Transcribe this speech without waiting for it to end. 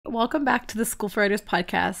welcome back to the School for Writers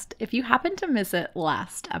podcast. If you happen to miss it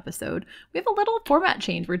last episode, we have a little format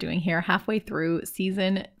change we're doing here halfway through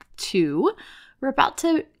season 2. We're about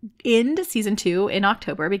to end season 2 in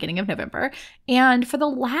October, beginning of November. And for the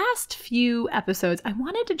last few episodes, I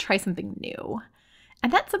wanted to try something new.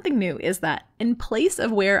 And that something new is that in place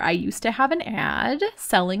of where I used to have an ad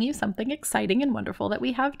selling you something exciting and wonderful that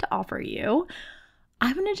we have to offer you,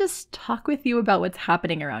 I'm going to just talk with you about what's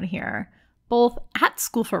happening around here, both at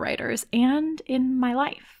School for Writers and in my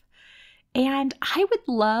life. And I would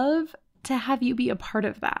love to have you be a part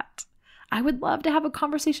of that. I would love to have a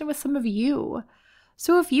conversation with some of you.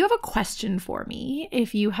 So if you have a question for me,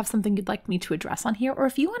 if you have something you'd like me to address on here, or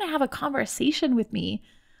if you want to have a conversation with me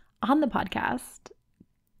on the podcast,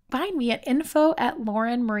 find me at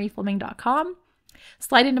info@laurenmariefleming.com.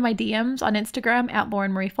 Slide into my DMs on Instagram at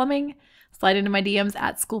Lauren Marie Fleming. Slide into my DMs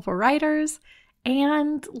at School for Writers.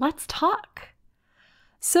 And let's talk.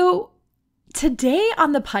 So today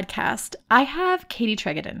on the podcast, I have Katie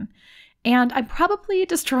Treggiden. And I'm probably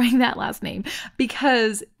destroying that last name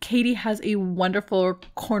because Katie has a wonderful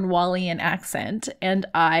Cornwallian accent and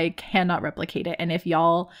I cannot replicate it. And if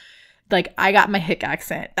y'all, I got my hick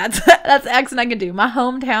accent. That's the accent I can do. My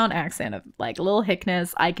hometown accent of little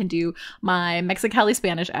hickness. I can do my Mexicali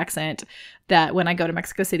Spanish accent that when I go to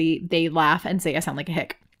Mexico City, they laugh and say I sound like a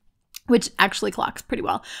hick, which actually clocks pretty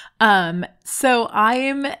well. So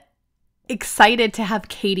I'm excited to have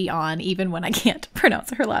Katie on, even when I can't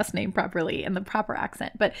pronounce her last name properly in the proper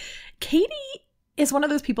accent. But Katie is one of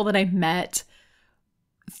those people that I met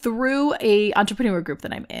through a entrepreneur group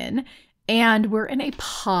that I'm in. And we're in a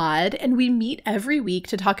pod and we meet every week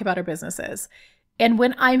to talk about our businesses. And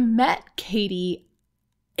when I met Katie,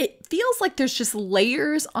 it feels like there's just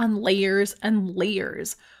layers on layers and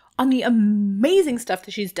layers on the amazing stuff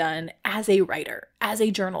that she's done as a writer, as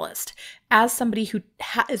a journalist, as somebody who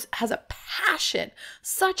has a passion,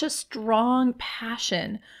 such a strong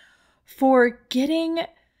passion for getting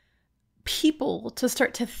people to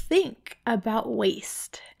start to think about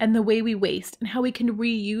waste and the way we waste and how we can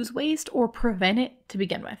reuse waste or prevent it to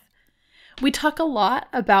begin with. We talk a lot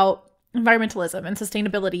about environmentalism and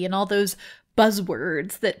sustainability and all those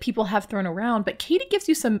buzzwords that people have thrown around, but Katie gives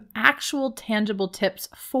you some actual tangible tips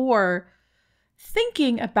for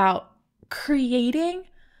thinking about creating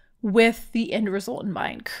with the end result in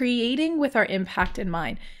mind, creating with our impact in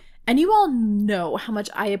mind. And you all know how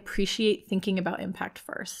much I appreciate thinking about impact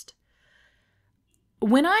first.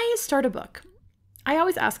 When I start a book, I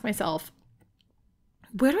always ask myself,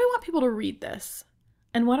 where do I want people to read this?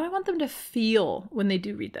 And what do I want them to feel when they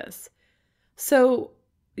do read this? So,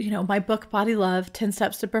 my book, Body Love, 10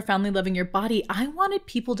 Steps to Profoundly Loving Your Body, I wanted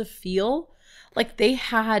people to feel like they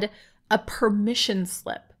had a permission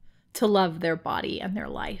slip to love their body and their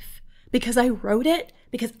life. Because I wrote it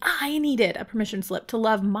because I needed a permission slip to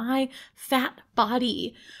love my fat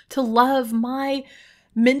body, to love my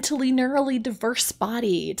mentally, neurally diverse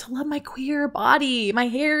body, to love my queer body, my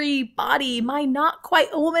hairy body, my not quite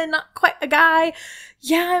a woman, not quite a guy.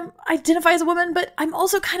 Yeah, I identify as a woman, but I'm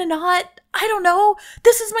also kind of not. I don't know.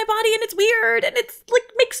 This is my body and it's weird and it's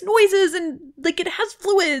makes noises and it has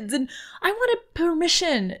fluids and I wanted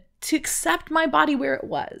permission to accept my body where it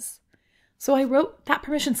was. So I wrote that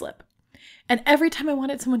permission slip. And every time I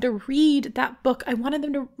wanted someone to read that book, I wanted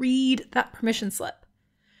them to read that permission slip.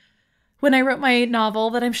 When I wrote my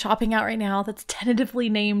novel that I'm shopping out right now, that's tentatively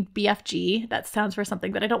named BFG, that stands for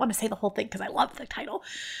something, but I don't want to say the whole thing because I love the title.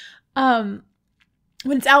 When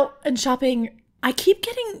it's out and shopping, I keep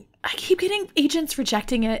getting agents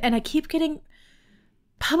rejecting it, and I keep getting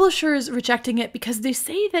publishers rejecting it because they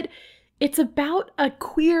say that it's about a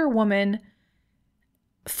queer woman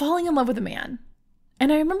falling in love with a man.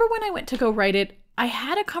 And I remember when I went to go write it, I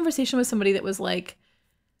had a conversation with somebody that was like,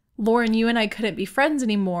 Lauren, you and I couldn't be friends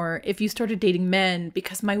anymore if you started dating men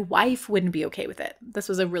because my wife wouldn't be okay with it. This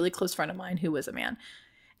was a really close friend of mine who was a man.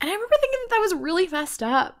 And I remember thinking that was really messed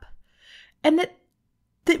up. And that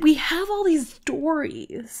we have all these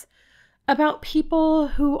stories about people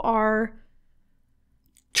who are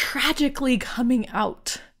tragically coming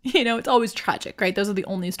out. It's always tragic, right? Those are the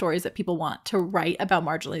only stories that people want to write about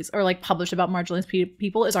marginalized or publish about marginalized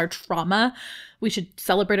people is our trauma. We should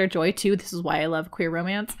celebrate our joy too. This is why I love queer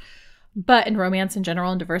romance. But in romance in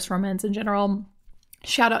general and diverse romance in general,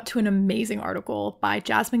 shout out to an amazing article by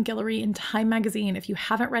Jasmine Guillory in Time Magazine. If you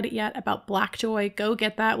haven't read it yet about Black Joy, go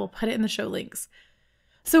get that. We'll put it in the show links.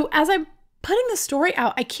 So as I'm putting the story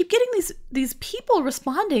out, I keep getting these people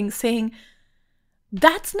responding saying,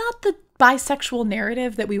 that's not the bisexual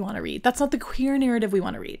narrative that we want to read. That's not the queer narrative we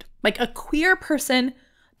want to read. A queer person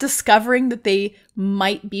discovering that they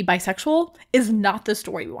might be bisexual is not the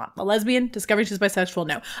story we want. A lesbian discovering she's bisexual,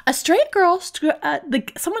 no. A straight girl,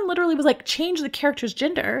 someone literally was like, change the character's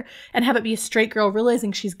gender and have it be a straight girl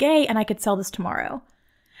realizing she's gay and I could sell this tomorrow.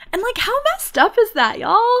 And like, how messed up is that,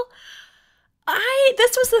 y'all?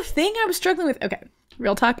 This was the thing I was struggling with. Okay,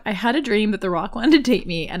 real talk. I had a dream that The Rock wanted to date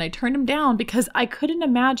me and I turned him down because I couldn't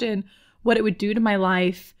imagine what it would do to my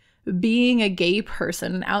life being a gay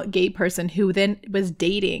person, an out gay person who then was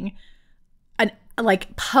dating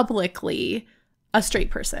publicly a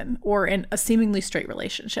straight person or in a seemingly straight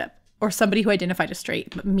relationship or somebody who identified as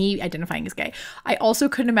straight, but me identifying as gay. I also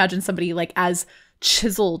couldn't imagine somebody like as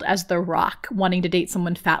chiseled as The Rock wanting to date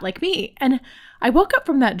someone fat like me. And I woke up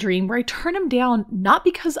from that dream where I turned him down, not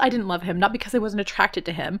because I didn't love him, not because I wasn't attracted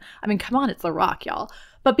to him. I mean, come on, it's The Rock, y'all.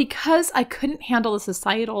 But because I couldn't handle the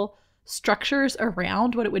societal structures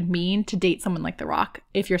around what it would mean to date someone like The Rock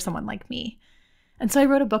if you're someone like me. And so I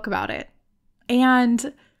wrote a book about it.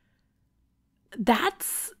 And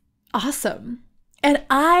that's awesome. And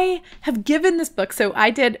I have given this book, so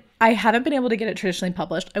I haven't been able to get it traditionally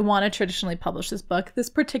published. I want to traditionally publish this book. This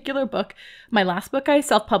particular book, my last book I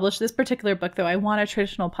self-published. This particular book, though, I want to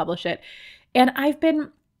traditional publish it. And I've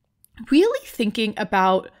been really thinking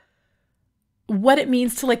about what it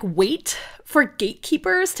means to like wait for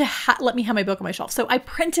gatekeepers to let me have my book on my shelf. So I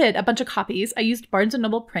printed a bunch of copies. I used Barnes &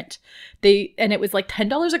 Noble print. And it was like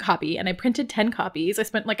 $10 a copy and I printed 10 copies. I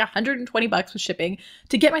spent like $120 with shipping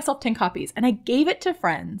to get myself 10 copies. And I gave it to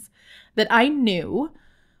friends that I knew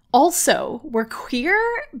also were queer,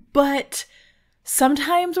 but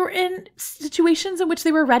sometimes were in situations in which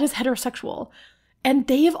they were read as heterosexual. And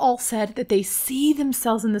they have all said that they see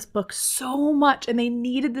themselves in this book so much and they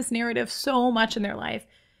needed this narrative so much in their life.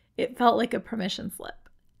 It felt like a permission slip.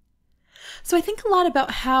 So I think a lot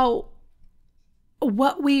about how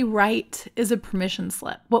what we write is a permission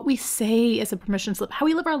slip. What we say is a permission slip. How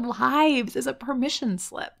we live our lives is a permission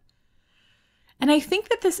slip. And I think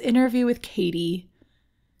that this interview with Katie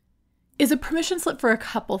is a permission slip for a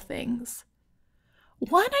couple things.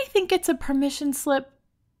 One, I think it's a permission slip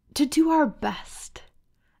to do our best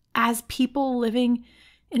as people living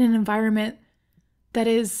in an environment that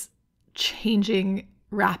is changing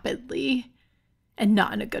rapidly and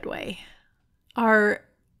not in a good way. Our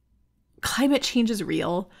climate change is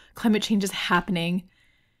real. Climate change is happening.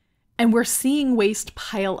 And we're seeing waste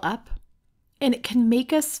pile up. And it can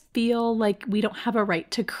make us feel like we don't have a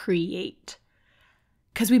right to create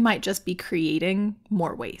because we might just be creating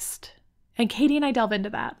more waste. And Katie and I delve into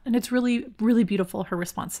that. And it's really, really beautiful, her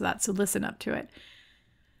response to that. So listen up to it.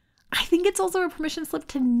 I think it's also a permission slip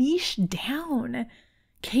to niche down.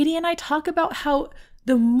 Katie and I talk about how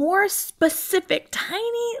the more specific,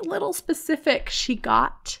 tiny little specific she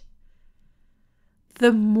got,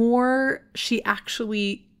 the more she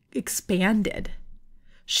actually expanded.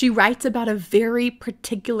 She writes about a very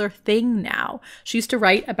particular thing now. She used to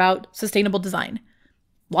write about sustainable design.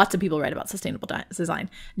 Lots of people write about sustainable design.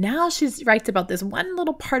 Now she writes about this one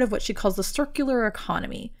little part of what she calls the circular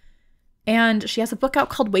economy. And she has a book out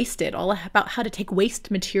called Wasted, all about how to take waste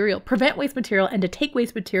material, prevent waste material, and to take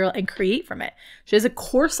waste material and create from it. She has a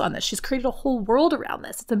course on this. She's created a whole world around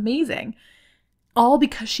this. It's amazing. All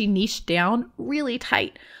because she niched down really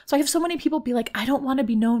tight. So I have so many people be like, I don't want to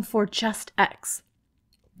be known for just X.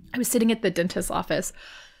 I was sitting at the dentist's office,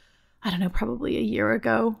 I don't know, probably a year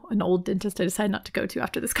ago, an old dentist I decided not to go to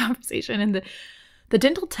after this conversation. And the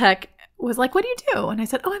dental tech was like, what do you do? And I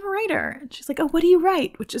said, oh, I'm a writer. And she's like, oh, what do you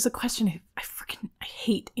write? Which is a question I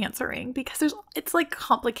hate answering because it's like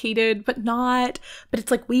complicated, but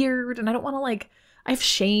it's like weird. And I don't want to I have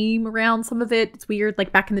shame around some of it. It's weird.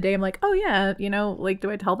 Like back in the day, I'm like, oh yeah,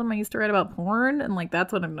 do I tell them I used to write about porn and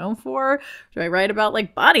that's what I'm known for? Do I write about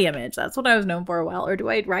body image? That's what I was known for a while. Or do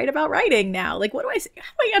I write about writing now? What do I say?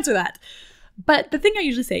 How do I answer that? But the thing I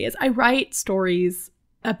usually say is I write stories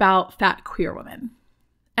about fat queer women.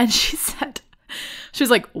 And she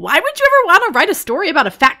was like, why would you ever want to write a story about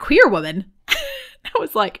a fat queer woman? I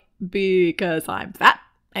was like, because I'm fat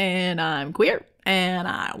and I'm queer. And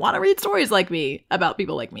I want to read stories like me about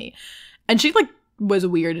people like me. And she was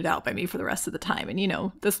weirded out by me for the rest of the time.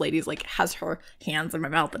 And, this lady's has her hands in my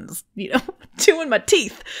mouth and just, chewing my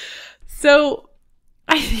teeth. So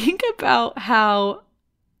I think about how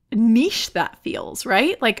niche that feels,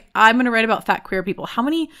 right? I'm going to write about fat queer people. How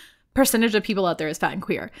many percentage of people out there is fat and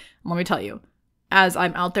queer? And let me tell you, as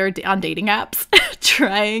I'm out there on dating apps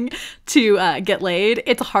trying to get laid,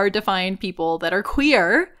 it's hard to find people that are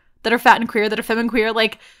queer, that are fat and queer, that are femme and queer,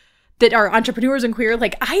 that are entrepreneurs and queer.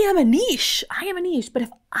 I am a niche. But if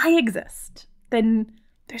I exist, then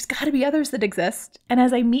there's got to be others that exist. And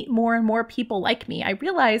as I meet more and more people like me, I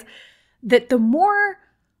realize that the more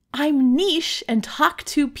I'm niche and talk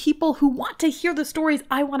to people who want to hear the stories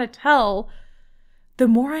I want to tell, the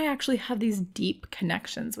more I actually have these deep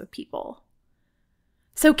connections with people.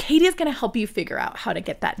 So Katie is going to help you figure out how to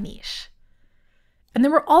get that niche. And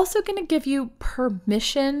then we're also going to give you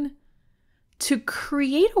permission to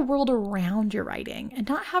create a world around your writing and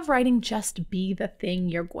not have writing just be the thing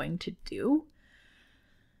you're going to do.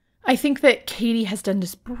 I think that Katie has done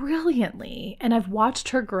this brilliantly, and I've watched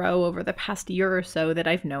her grow over the past year or so that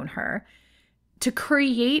I've known her, to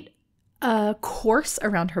create a course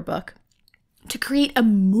around her book, to create a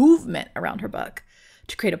movement around her book,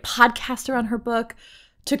 to create a podcast around her book,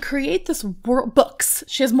 to create this world, books.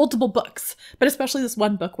 She has multiple books, but especially this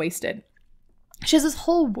one book, Wasted. She has this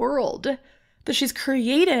whole world that she's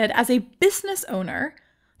created as a business owner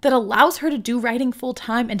that allows her to do writing full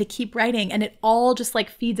time and to keep writing. And it all just like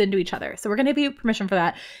feeds into each other. So we're going to give you permission for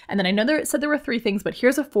that. And then I know it said there were 3 things, but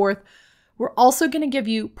here's a 4th. We're also going to give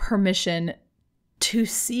you permission to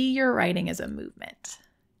see your writing as a movement,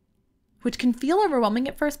 which can feel overwhelming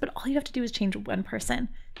at first, but all you have to do is change one person.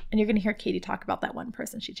 And you're going to hear Katie talk about that one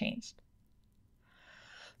person she changed.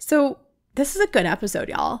 So this is a good episode,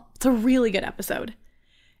 y'all. It's a really good episode.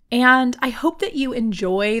 And I hope that you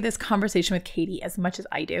enjoy this conversation with Katie as much as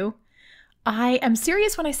I do. I am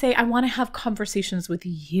serious when I say I want to have conversations with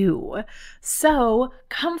you. So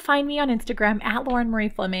come find me on Instagram at Lauren Marie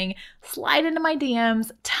Fleming, slide into my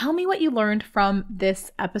DMs, tell me what you learned from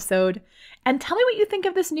this episode, and tell me what you think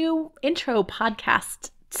of this new intro podcast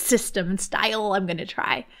system and style I'm going to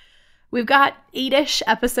try. We've got 8-ish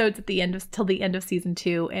episodes at the end till the end of season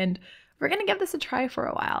 2, and we're going to give this a try for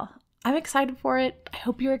a while. I'm excited for it. I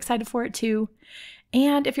hope you're excited for it too.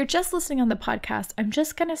 And if you're just listening on the podcast, I'm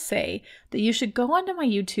just going to say that you should go onto my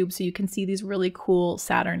YouTube so you can see these really cool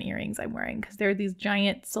Saturn earrings I'm wearing, because they're these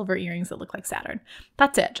giant silver earrings that look like Saturn.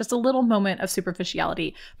 That's it. Just a little moment of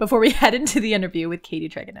superficiality before we head into the interview with Katie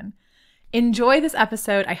Treggiden. Enjoy this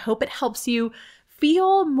episode. I hope it helps you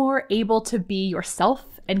feel more able to be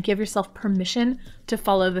yourself and give yourself permission to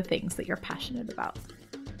follow the things that you're passionate about.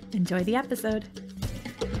 Enjoy the episode.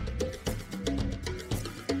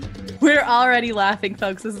 We're already laughing,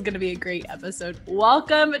 folks. This is going to be a great episode.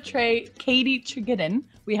 Welcome, Katie Treggiden.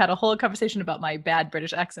 We had a whole conversation about my bad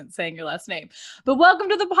British accent saying your last name. But welcome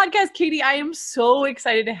to the podcast, Katie. I am so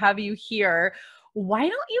excited to have you here. Why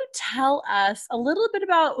don't you tell us a little bit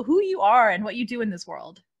about who you are and what you do in this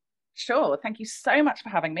world? Sure. Thank you so much for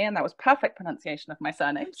having me. And that was perfect pronunciation of my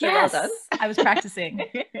surname. So yes, well done. I was practicing.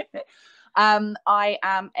 I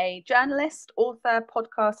am a journalist, author,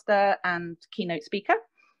 podcaster, and keynote speaker.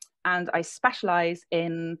 And I specialize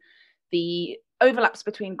in the overlaps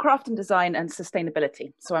between craft and design and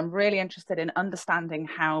sustainability. So I'm really interested in understanding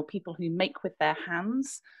how people who make with their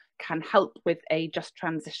hands can help with a just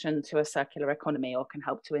transition to a circular economy, or can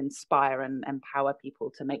help to inspire and empower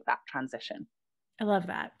people to make that transition. I love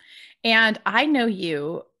that. And I know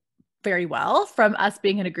you very well from us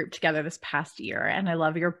being in a group together this past year. And I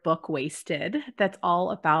love your book, Wasted. That's all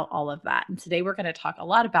about all of that. And today we're going to talk a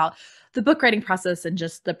lot about the book writing process and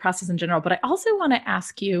just the process in general. But I also want to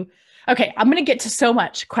ask you, okay, I'm going to get to so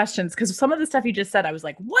much questions because some of the stuff you just said, I was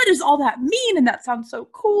like, what does all that mean? And that sounds so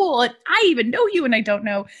cool. And I even know you and I don't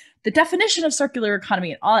know the definition of circular economy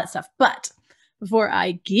and all that stuff. But before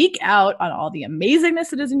I geek out on all the amazingness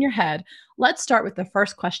that is in your head, let's start with the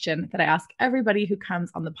first question that I ask everybody who comes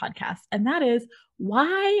on the podcast. And that is,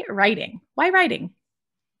 why writing? Why writing?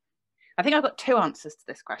 I think I've got 2 answers to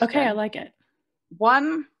this question. Okay, I like it.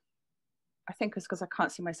 One, I think is because I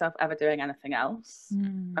can't see myself ever doing anything else.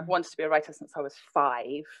 I've wanted to be a writer since I was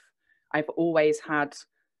 5. I've always had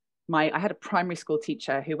I had a primary school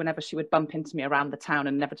teacher who, whenever she would bump into me around the town,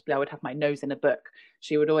 and inevitably I would have my nose in a book,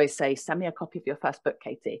 she would always say, send me a copy of your first book,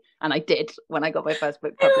 Katie. And I did when I got my first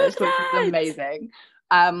book published, which was amazing.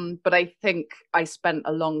 But I think I spent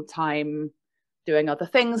a long time doing other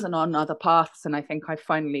things and on other paths. And I think I've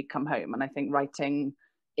finally come home. And I think writing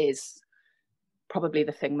is probably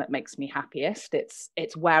the thing that makes me happiest.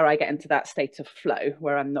 It's where I get into that state of flow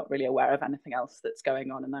where I'm not really aware of anything else that's going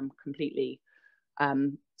on. And I'm completely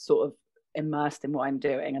sort of immersed in what I'm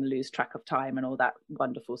doing and lose track of time and all that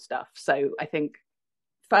wonderful stuff. So I think,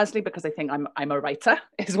 firstly, because I think I'm a writer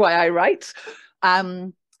is why I write.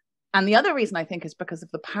 And the other reason I think is because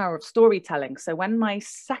of the power of storytelling. So when my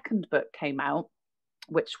second book came out,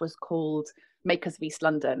 which was called Makers of East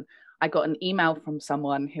London, I got an email from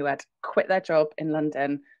someone who had quit their job in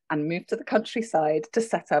London and moved to the countryside to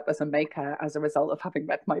set up as a maker as a result of having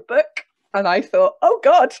read my book. And I thought, oh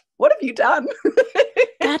God, what have you done?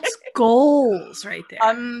 That's goals right there.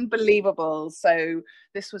 Unbelievable. So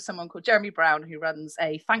this was someone called Jeremy Brown, who runs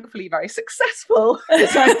a thankfully very successful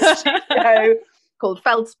design studio called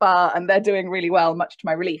Feldspar, and they're doing really well, much to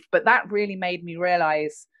my relief. But that really made me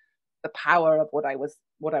realize the power of what I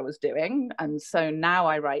was doing. And so now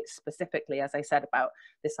I write specifically, as I said, about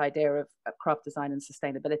this idea of craft design and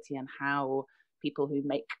sustainability, and how people who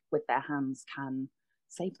make with their hands can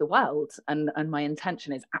save the world. And my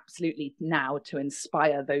intention is absolutely now to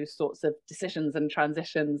inspire those sorts of decisions and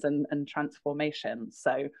transitions and transformations.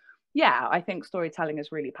 So yeah, I think storytelling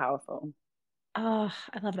is really powerful. Oh,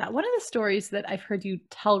 I love that. One of the stories that I've heard you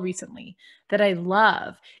tell recently that I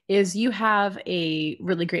love is you have a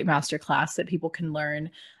really great masterclass that people can learn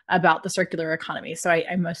about the circular economy. So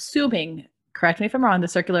I'm assuming, correct me if I'm wrong, the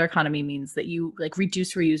circular economy means that you like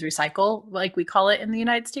reduce, reuse, recycle, like we call it in the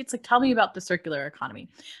United States. Like, tell me about the circular economy.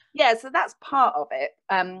 Yeah, so that's part of it.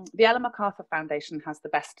 The Ellen MacArthur Foundation has the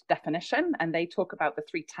best definition, and they talk about the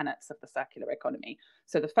three tenets of the circular economy.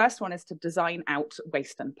 So the first one is to design out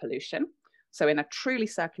waste and pollution. So in a truly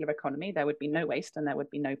circular economy, there would be no waste and there would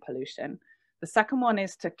be no pollution. The second one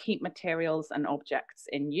is to keep materials and objects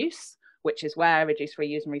in use, which is where reduce,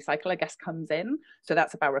 reuse, and recycle, I guess, comes in. So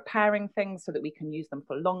that's about repairing things so that we can use them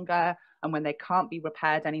for longer. And when they can't be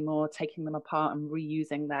repaired anymore, taking them apart and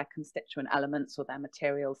reusing their constituent elements or their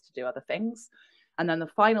materials to do other things. And then the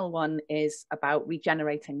final one is about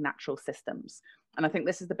regenerating natural systems. And I think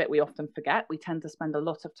this is the bit we often forget. We tend to spend a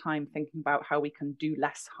lot of time thinking about how we can do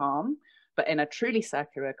less harm. But in a truly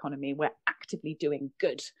circular economy, we're actively doing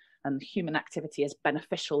good, and human activity is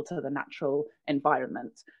beneficial to the natural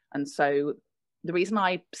environment. And so the reason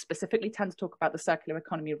I specifically tend to talk about the circular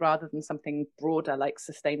economy rather than something broader like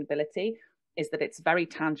sustainability is that it's very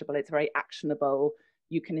tangible, it's very actionable.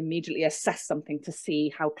 You can immediately assess something to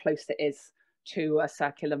see how close it is to a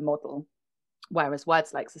circular model. Whereas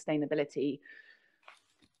words like sustainability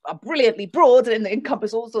are brilliantly broad and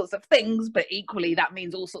encompass all sorts of things, but equally that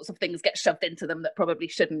means all sorts of things get shoved into them that probably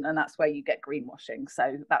shouldn't, and that's where you get greenwashing.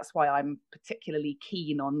 So that's why I'm particularly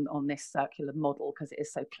keen on this circular model, because it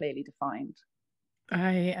is so clearly defined.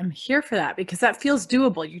 I am here for that because that feels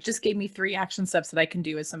doable. You just gave me 3 action steps that I can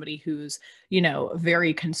do as somebody who's,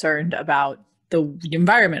 very concerned about the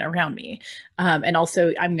environment around me. And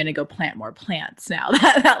also I'm going to go plant more plants now.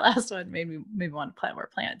 That last one made me want to plant more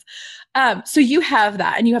plants. So you have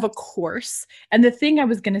that, and you have a course. And the thing I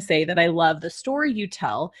was going to say that I love, the story you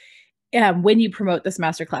tell when you promote this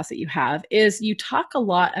masterclass that you have, is you talk a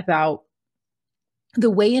lot about the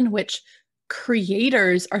way in which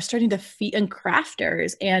creators are starting to feel, and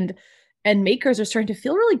crafters and makers are starting to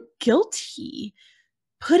feel really guilty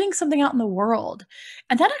putting something out in the world.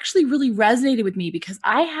 And that actually really resonated with me, because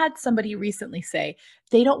I had somebody recently say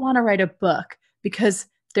they don't want to write a book because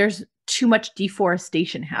there's too much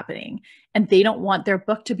deforestation happening, and they don't want their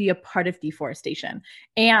book to be a part of deforestation.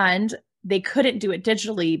 And they couldn't do it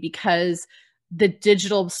digitally because the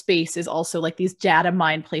digital space is also like, these data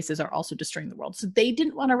mine places are also destroying the world. So they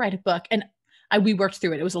didn't want to write a book. And we worked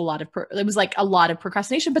through it. It was a lot of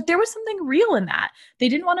procrastination, but there was something real in that. They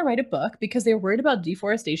didn't want to write a book because they were worried about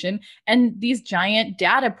deforestation and these giant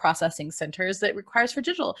data processing centers that requires for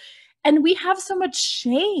digital. And we have so much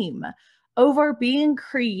shame over being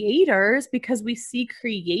creators because we see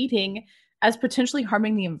creating as potentially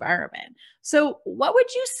harming the environment. So what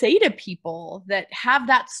would you say to people that have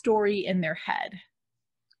that story in their head?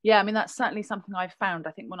 Yeah, I mean, that's certainly something I've found.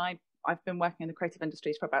 I think when I've been working in the creative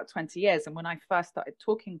industries for about 20 years. And when I first started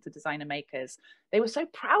talking to designer makers, they were so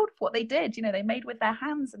proud of what they did. They made with their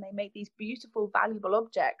hands, and they made these beautiful, valuable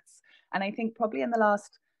objects. And I think probably in the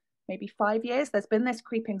last maybe 5 years, there's been this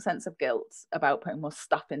creeping sense of guilt about putting more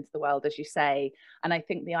stuff into the world, as you say. And I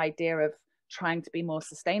think the idea of trying to be more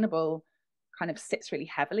sustainable kind of sits really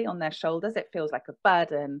heavily on their shoulders. It feels like a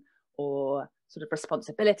burden or sort of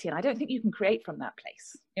responsibility. And I don't think you can create from that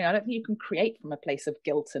place. I don't think you can create from a place of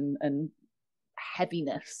guilt and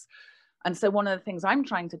heaviness. And so one of the things I'm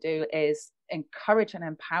trying to do is encourage and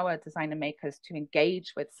empower designer makers to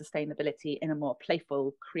engage with sustainability in a more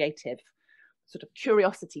playful, creative, sort of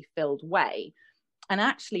curiosity-filled way. And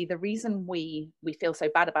actually, the reason we feel so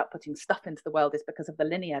bad about putting stuff into the world is because of the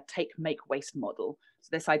linear take, make, waste model. So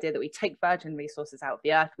this idea that we take virgin resources out of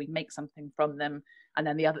the earth, we make something from them, and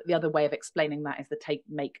then the other way of explaining that is the take,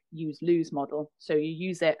 make, use, lose model. So you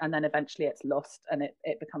use it, and then eventually it's lost, and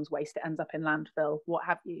it becomes waste. It ends up in landfill, what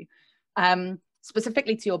have you.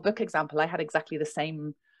 Specifically to your book example, I had exactly the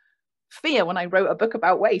same fear when I wrote a book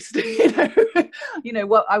about waste.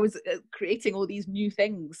 What I was creating all these new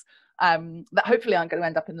things, that hopefully aren't going to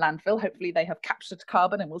end up in landfill. Hopefully they have captured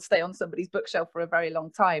carbon and will stay on somebody's bookshelf for a very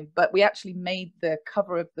long time. But we actually made the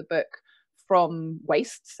cover of the book from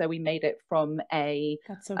waste. So we made it from a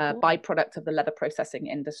byproduct of the leather processing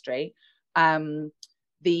industry.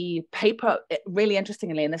 The paper, really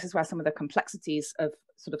interestingly, and this is where some of the complexities of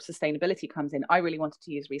sort of sustainability comes in, I really wanted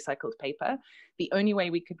to use recycled paper. The only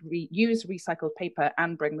way we could use recycled paper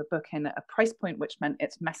and bring the book in at a price point which meant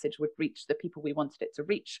its message would reach the people we wanted it to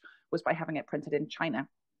reach was by having it printed in China,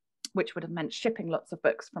 which would have meant shipping lots of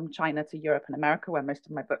books from China to Europe and America, where most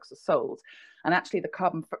of my books are sold. And actually the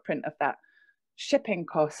carbon footprint of that shipping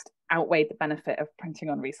cost outweighed the benefit of printing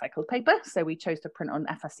on recycled paper. So we chose to print on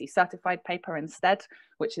FSC certified paper instead,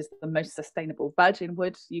 which is the most sustainable virgin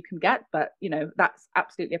wood you can get. But, you know, that's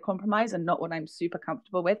absolutely a compromise and not what I'm super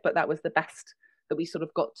comfortable with, but that was the best that we sort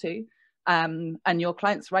of got to. And your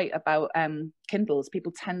client's right about Kindles.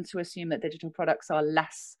 People tend to assume that digital products are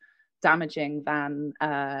less damaging than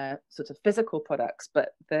sort of physical products,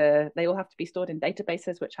 but they all have to be stored in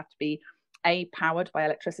databases, which have to be A, powered by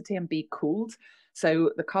electricity, and B, cooled.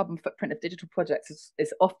 So the carbon footprint of digital projects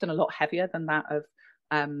is often a lot heavier than that of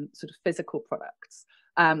sort of physical products.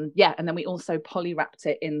 And then we also poly wrapped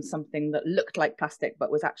it in something that looked like plastic,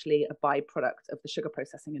 but was actually a byproduct of the sugar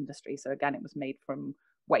processing industry. So again, it was made from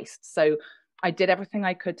waste. So I did everything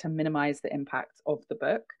I could to minimize the impact of the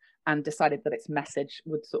book and decided that its message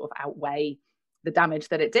would sort of outweigh the damage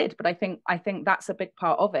that it did. But I think that's a big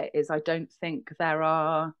part of it, is I don't think there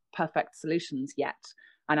are perfect solutions yet.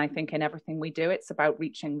 And I think in everything we do, it's about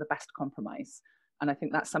reaching the best compromise. And I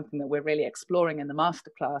think that's something that we're really exploring in the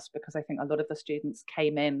masterclass, because I think a lot of the students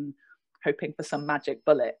came in hoping for some magic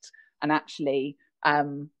bullet. And actually,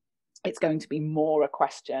 it's going to be more a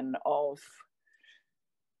question of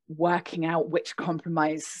working out which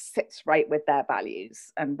compromise sits right with their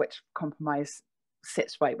values and which compromise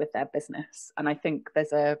sits right with their business. And I think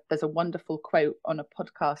there's a wonderful quote on a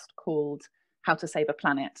podcast called How to Save a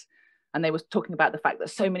Planet. And they were talking about the fact that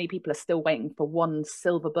so many people are still waiting for one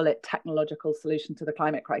silver bullet technological solution to the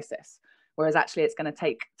climate crisis, whereas actually it's going to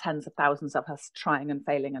take tens of thousands of us trying and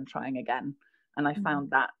failing and trying again. And I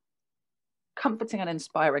found that comforting and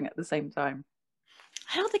inspiring at the same time.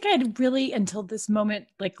 I don't think I had really, until this moment,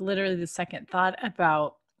 like literally the second thought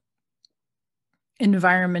about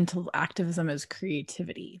environmental activism as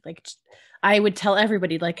creativity. Like I would tell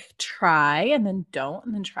everybody, like, try and then don't,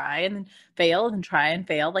 and then try and then fail and then try and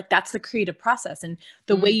fail. Like that's the creative process. And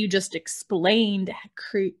the way you just explained,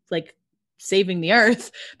 like saving the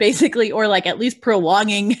earth basically, or like at least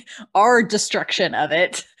prolonging our destruction of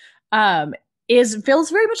it, feels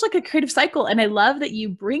very much like a creative cycle. And I love that you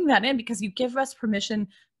bring that in, because you give us permission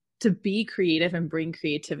to be creative and bring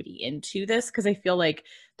creativity into this, because I feel like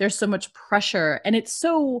there's so much pressure and it's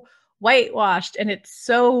so whitewashed and it's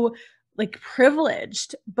so like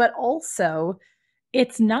privileged, but also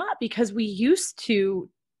it's not, because we used to,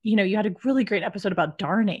 you know, you had a really great episode about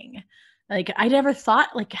darning. Like I never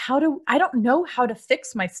thought, like, I don't know how to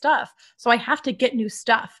fix my stuff, so I have to get new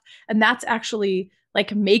stuff. And that's actually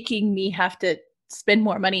like making me have to spend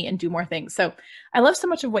more money and do more things. So I love so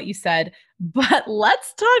much of what you said, but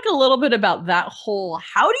let's talk a little bit about that whole,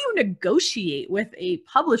 how do you negotiate with a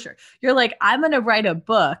publisher? You're like, I'm going to write a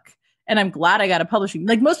book and I'm glad I got a publishing.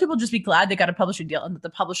 Like most people just be glad they got a publishing deal and that the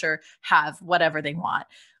publisher have whatever they want.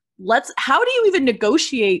 How do you even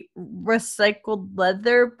negotiate recycled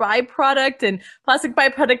leather byproduct and plastic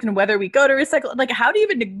byproduct, and whether we go to recycle? Like, how do you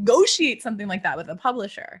even negotiate something like that with a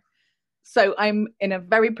publisher? So I'm in a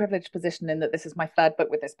very privileged position in that this is my third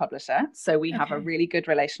book with this publisher. So we have a really good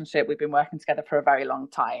relationship. We've been working together for a very long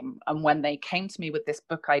time. And when they came to me with this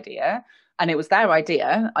book idea, and it was their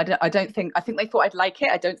idea, I think they thought I'd like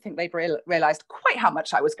it. I don't think they've realized quite how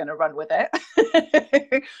much I was going to run with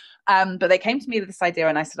it. But they came to me with this idea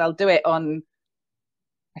and I said, I'll do it on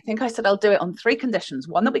 3 conditions.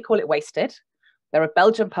 One, that we call it wasted. They're a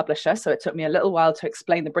Belgian publisher, so it took me a little while to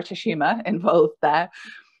explain the British humor involved there.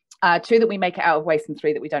 2, that we make it out of waste, and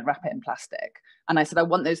 3, that we don't wrap it in plastic. And I said, I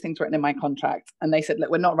want those things written in my contract. And they said,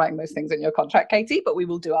 look, we're not writing those things in your contract, Katie, but we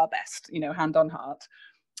will do our best, you know, hand on heart.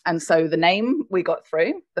 And so the name we got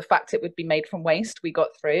through, the fact it would be made from waste, we got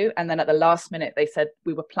through. And then at the last minute, they said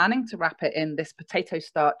we were planning to wrap it in this potato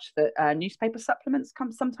starch that newspaper supplements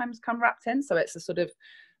sometimes come wrapped in. So it's a sort of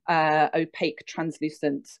opaque,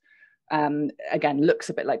 translucent, again, looks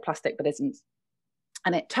a bit like plastic, but isn't.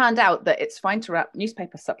 And it turned out that it's fine to wrap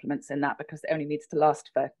newspaper supplements in that because it only needs to last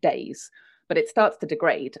for days, but it starts to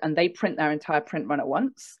degrade and they print their entire print run at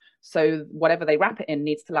once. So whatever they wrap it in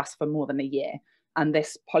needs to last for more than a year. and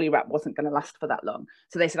this poly wrap wasn't going to last for that long.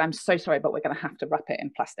 So they said, I'm so sorry, but we're going to have to wrap it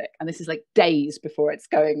in plastic. And this is like days before it's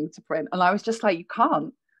going to print. And I was just like, you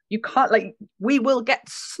can't, like, we will get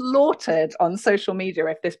slaughtered on social media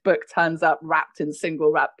if this book turns up wrapped in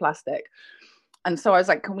single wrap plastic. And so I was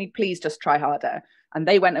like, can we please just try harder? And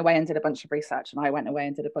they went away and did a bunch of research, and I went away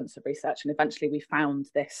and did a bunch of research. And eventually we found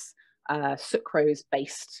this sucrose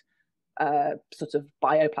based sort of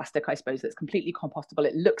bioplastic, I suppose, that's completely compostable.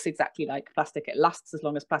 It looks exactly like plastic. It lasts as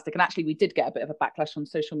long as plastic. And actually, we did get a bit of a backlash on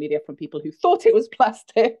social media from people who thought it was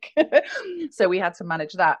plastic. So we had to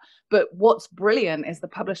manage that. But what's brilliant is the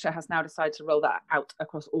publisher has now decided to roll that out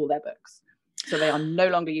across all their books. So they are no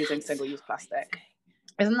longer using single-use plastic.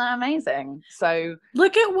 Isn't that amazing? So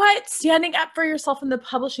look at what standing up for yourself in the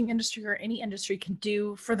publishing industry or any industry can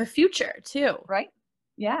do for the future too. Right?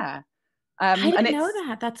 Yeah. I didn't know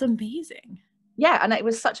that. That's amazing. Yeah, and it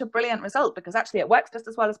was such a brilliant result because actually it works just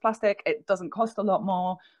as well as plastic. It doesn't cost a lot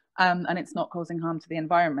more, and it's not causing harm to the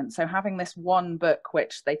environment. So having this one book,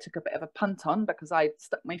 which they took a bit of a punt on because I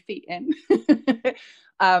stuck my feet in,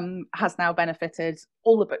 has now benefited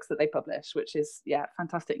all the books that they publish, which is, yeah,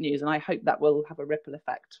 fantastic news. And I hope that will have a ripple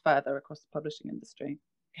effect further across the publishing industry.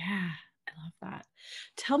 Yeah, I love that.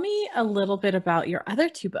 Tell me a little bit about your other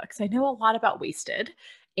two books. I know a lot about Wasted,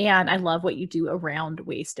 and I love what you do around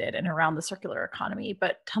Wasted and around the circular economy.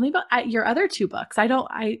 But tell me about your other two books. I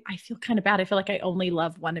feel kind of bad. I feel like I only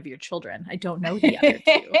love one of your children. I don't know the other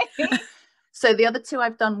two. So the other two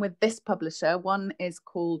I've done with this publisher, one is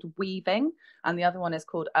called Weaving and the other one is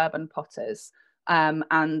called Urban Potters.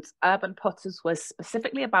 And Urban Potters was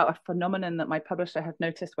specifically about a phenomenon that my publisher had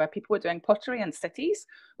noticed where people were doing pottery in cities,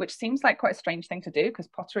 which seems like quite a strange thing to do because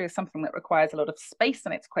pottery is something that requires a lot of space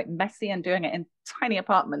and it's quite messy, and doing it in tiny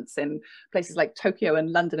apartments in places like Tokyo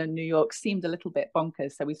and London and New York seemed a little bit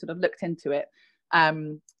bonkers. So we sort of looked into it.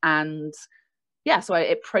 And yeah, so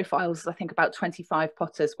it profiles, I think, about 25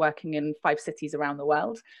 potters working in 5 cities around the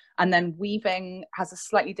world. And then Weaving has a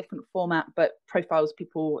slightly different format, but profiles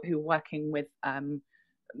people who are working with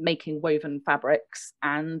making woven fabrics.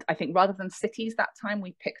 And I think rather than cities that time,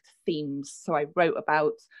 we picked themes. So I wrote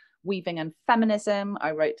about weaving and feminism.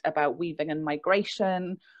 I wrote about weaving and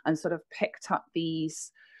migration, and sort of picked up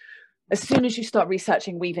these. As soon as you start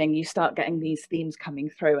researching weaving, you start getting these themes coming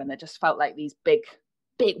through, and they just felt like these big.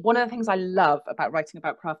 One of the things I love about writing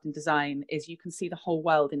about craft and design is you can see the whole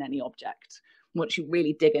world in any object once you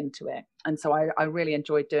really dig into it. And so I really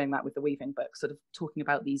enjoyed doing that with the Weaving book, sort of talking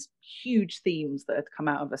about these huge themes that had come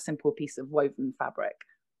out of a simple piece of woven fabric.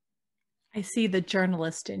 I see the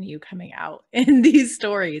journalist in you coming out in these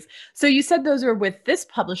stories. So you said those are with this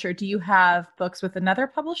publisher. Do you have books with another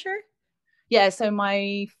publisher? Yeah, so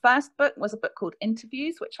my first book was a book called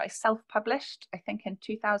Interviews, which I self-published, I think, in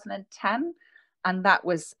 2010. And that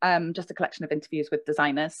was just a collection of interviews with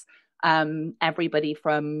designers, everybody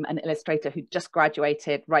from an illustrator who just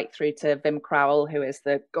graduated right through to Wim Crowell, who is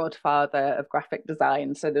the godfather of graphic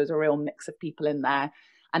design. So there was a real mix of people in there.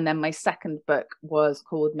 And then my second book was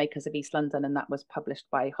called Makers of East London, and that was published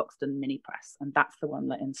by Hoxton Mini Press. And that's the one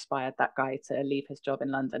that inspired that guy to leave his job in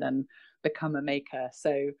London and become a maker.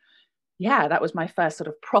 So yeah, that was my first sort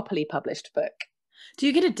of properly published book. Do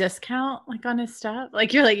you get a discount like on his stuff?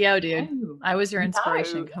 Like you're like, yo, dude, I was your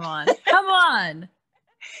inspiration. No. Come on. Come on.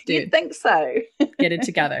 Dude. You'd think so. Get it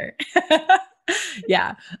together.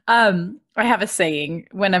 Yeah. I have a saying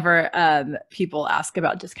whenever people ask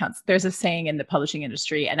about discounts. There's a saying in the publishing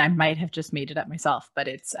industry, and I might have just made it up myself, but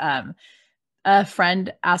it's a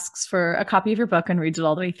friend asks for a copy of your book and reads it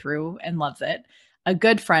all the way through and loves it. A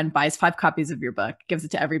good friend buys 5 copies of your book, gives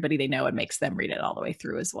it to everybody they know, and makes them read it all the way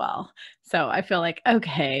through as well. So I feel like,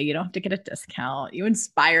 okay, you don't have to get a discount. You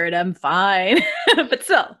inspired them, fine. But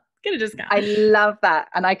still, get a discount. I love that.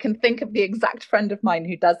 And I can think of the exact friend of mine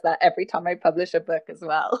who does that every time I publish a book as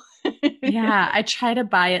well. Yeah, I try to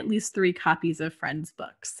buy at least 3 copies of friends'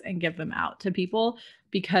 books and give them out to people,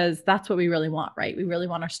 because that's what we really want, right? We really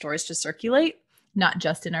want our stories to circulate, not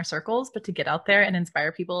just in our circles, but to get out there and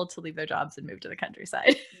inspire people to leave their jobs and move to the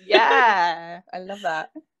countryside. Yeah, I love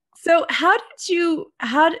that. So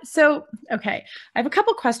okay, I have a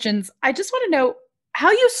couple questions. I just want to know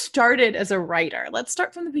how you started as a writer. Let's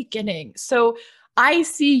start from the beginning. So I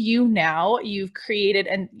see you now, you've created,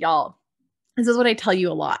 and y'all, this is what I tell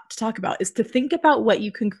you a lot to talk about, is to think about what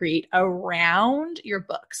you can create around your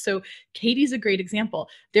book. So Katie's a great example.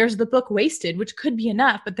 There's the book Wasted, which could be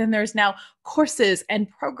enough, but then there's now courses and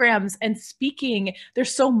programs and speaking.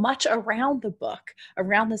 There's so much around the book,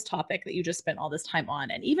 around this topic that you just spent all this time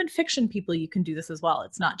on. And even fiction people, you can do this as well.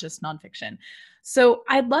 It's not just nonfiction. So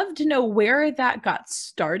I'd love to know where that got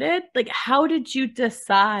started. Like, how did you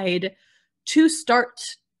decide to start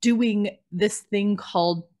doing this thing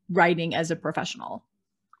called writing as a professional?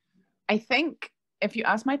 I think if you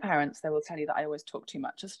ask my parents, they will tell you that I always talked too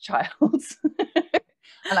much as a child.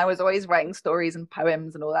 And I was always writing stories and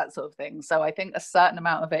poems and all that sort of thing. So I think a certain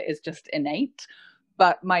amount of it is just innate.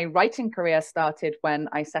 But my writing career started when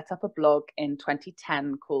I set up a blog in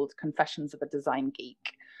 2010 called Confessions of a Design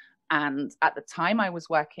Geek. And at the time I was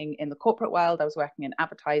working in the corporate world, I was working in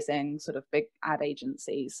advertising, sort of big ad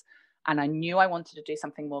agencies. And I knew I wanted to do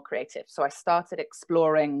something more creative. So I started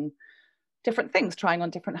exploring different things, trying on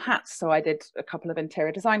different hats. So I did a couple of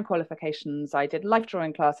interior design qualifications. I did life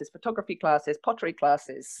drawing classes, photography classes, pottery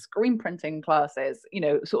classes, screen printing classes,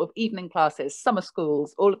 sort of evening classes, summer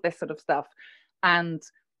schools, all of this sort of stuff. And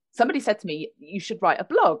somebody said to me, you should write a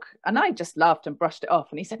blog. And I just laughed and brushed it off.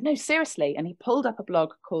 And he said, no, seriously. And he pulled up a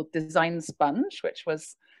blog called Design Sponge, which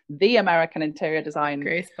was the American interior design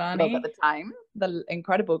Grace blog Bonnie at the time, the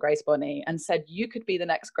incredible Grace Bonnie, and said, you could be the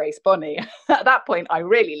next Grace Bonnie. At that point, I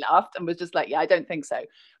really laughed and was just like, yeah, I don't think so.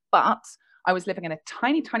 But I was living in a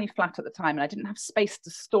tiny, tiny flat at the time, and I didn't have space to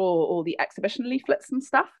store all the exhibition leaflets and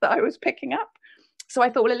stuff that I was picking up. So I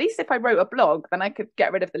thought, well, at least if I wrote a blog, then I could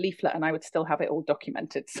get rid of the leaflet and I would still have it all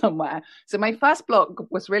documented somewhere. So my first blog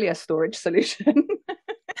was really a storage solution.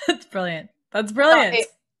 That's brilliant. That's brilliant.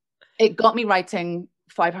 It got me writing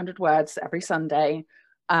 500 words every Sunday.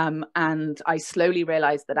 And I slowly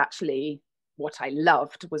realized that actually what I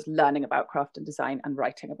loved was learning about craft and design and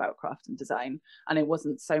writing about craft and design. And it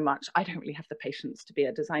wasn't so much, I don't really have the patience to be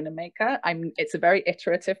a designer maker. It's a very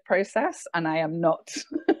iterative process, and I am not,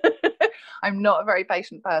 I'm not a very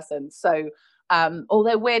patient person. So,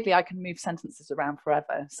 although weirdly, I can move sentences around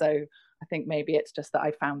forever. So I think maybe it's just that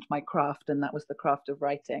I found my craft, and that was the craft of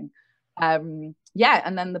writing. And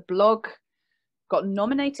then the blog got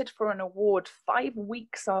nominated for an award 5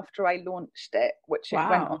 weeks after I launched it, which it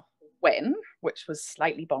went on to win, which was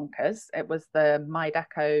slightly bonkers. It was the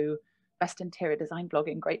MyDeco Best Interior Design Blog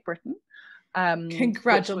in Great Britain.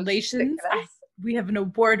 Congratulations. We have an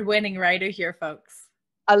award-winning writer here, folks.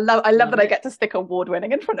 I love that I get to stick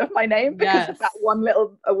award-winning in front of my name because of that one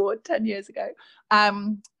little award 10 years ago.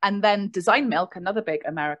 And then Design Milk, another big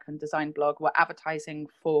American design blog, were advertising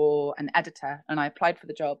for an editor, and I applied for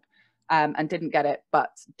the job. And didn't get it, but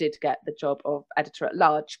did get the job of editor at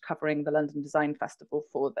large, covering the London Design Festival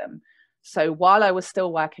for them. So while I was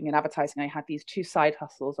still working in advertising, I had these 2 side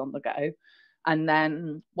hustles on the go. And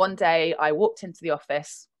then one day I walked into the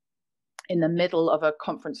office in the middle of a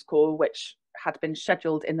conference call, which had been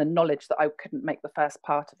scheduled in the knowledge that I couldn't make the first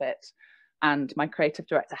part of it. And my creative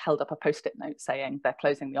director held up a Post-it note saying, they're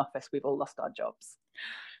closing the office, we've all lost our jobs.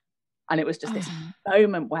 And it was just this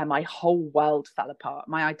moment where my whole world fell apart.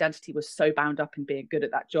 My identity was so bound up in being good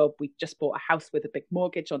at that job. We just bought a house with a big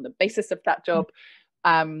mortgage on the basis of that job.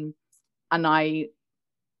 And I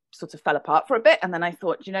sort of fell apart for a bit. And then I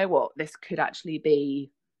thought, you know what, this could actually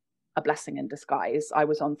be a blessing in disguise. I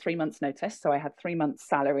was on 3 months notice. So I had 3 months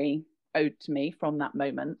salary owed to me from that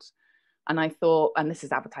moment. And I thought, and this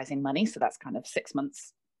is advertising money, so that's kind of 6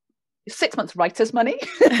 months writer's money.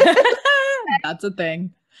 That's a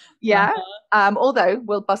thing. Yeah. Although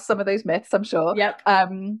we'll bust some of those myths, I'm sure. Yep.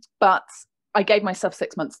 But I gave myself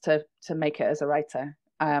 6 months to make it as a writer.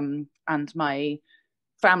 And my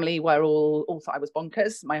family were all thought I was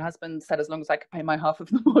bonkers. My husband said as long as I could pay my half of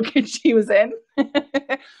the mortgage, he was in.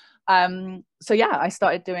 So yeah, I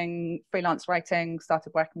started doing freelance writing,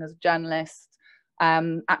 started working as a journalist,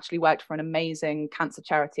 actually worked for an amazing cancer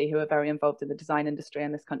charity who are very involved in the design industry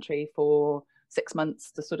in this country for 6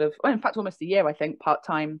 months to sort of, well, in fact, almost a year, I think,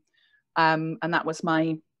 part-time. And that was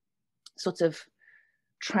my sort of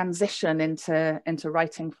transition into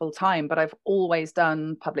writing full-time. But I've always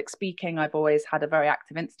done public speaking. I've always had a very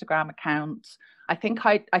active Instagram account. I think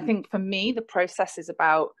for me, the process is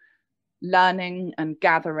about learning and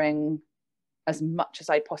gathering as much as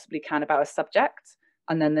I possibly can about a subject.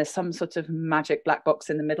 And then there's some sort of magic black box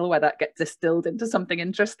in the middle where that gets distilled into something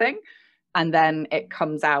interesting. And then it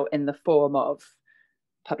comes out in the form of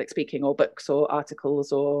public speaking or books or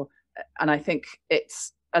articles and I think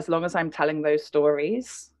it's, as long as I'm telling those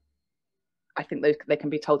stories, I think they can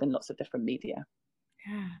be told in lots of different media.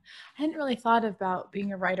 Yeah. I hadn't really thought about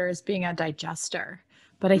being a writer as being a digester,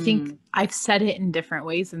 but I think I've said it in different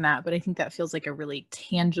ways than that, but I think that feels like a really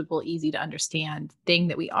tangible, easy to understand thing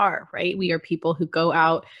that we are, right? We are people who go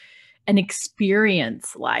out and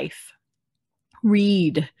experience life,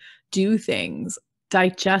 read, do things.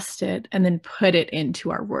 digest it, and then put it into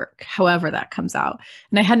our work, however that comes out.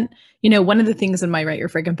 And I hadn't, one of the things in my Write Your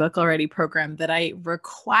Friggin' Book Already program that I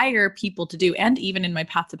require people to do, and even in my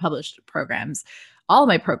Path to Published programs, all of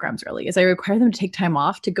my programs really, is I require them to take time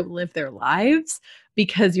off to go live their lives,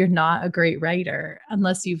 because you're not a great writer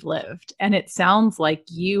unless you've lived. And it sounds like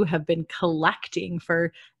you have been collecting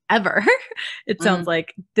for ever. It sounds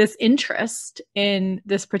like this interest in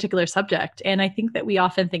this particular subject. And I think that we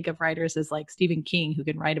often think of writers as like Stephen King, who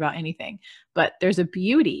can write about anything, but there's a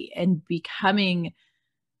beauty in becoming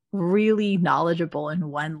really knowledgeable in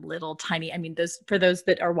one little tiny, for those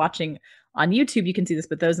that are watching on YouTube, you can see this,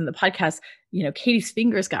 but those in the podcast, Katie's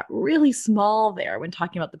fingers got really small there when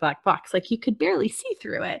talking about the black box. Like you could barely see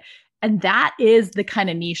through it. And that is the kind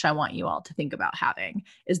of niche I want you all to think about having,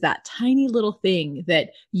 is that tiny little thing that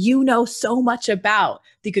so much about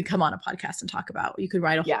that you could come on a podcast and talk about. You could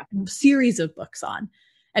write a whole series of books on.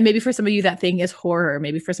 And maybe for some of you, that thing is horror.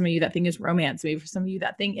 Maybe for some of you, that thing is romance. Maybe for some of you,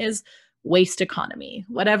 that thing is waste economy,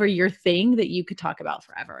 whatever your thing that you could talk about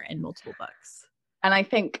forever in multiple books. And I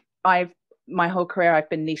think my whole career, I've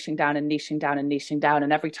been niching down and niching down and niching down.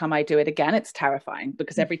 And every time I do it again, it's terrifying,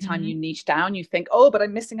 because every time you niche down, you think, oh, but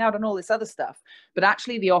I'm missing out on all this other stuff. But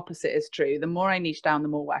actually the opposite is true. The more I niche down, the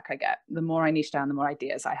more work I get. The more I niche down, the more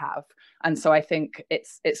ideas I have. And so I think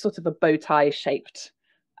it's sort of a bow tie shaped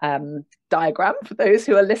diagram for those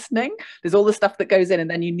who are listening. There's all the stuff that goes in, and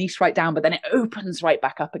then you niche right down, but then it opens right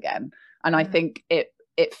back up again. And I think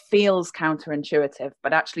it feels counterintuitive,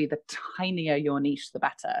 but actually the tinier your niche, the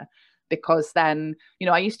better. Because then,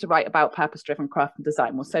 I used to write about purpose-driven craft and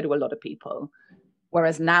design. Well, so do a lot of people.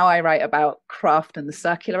 Whereas now I write about craft and the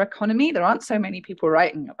circular economy. There aren't so many people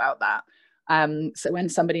writing about that. So when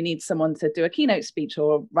somebody needs someone to do a keynote speech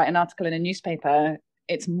or write an article in a newspaper,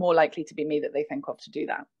 it's more likely to be me that they think of to do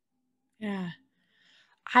that. Yeah.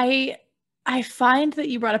 I find that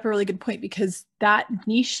you brought up a really good point, because that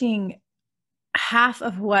niching, half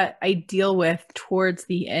of what I deal with towards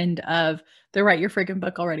the end of the Write Your Friggin'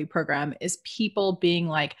 Book Already program is people being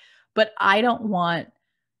like, but I don't want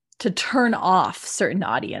to turn off certain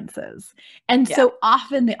audiences. And so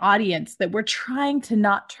often the audience that we're trying to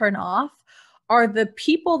not turn off are the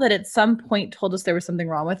people that at some point told us there was something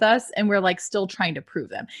wrong with us, and we're like still trying to prove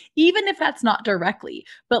them, even if that's not directly,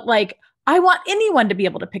 but like, I want anyone to be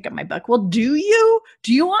able to pick up my book. Well, do you?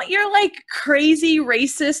 Do you want your like crazy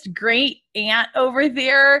racist great aunt over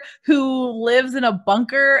there who lives in a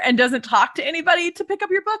bunker and doesn't talk to anybody to pick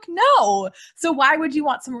up your book? No. So why would you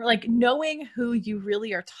want someone, like, knowing who you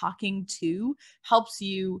really are talking to helps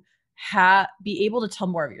you be able to tell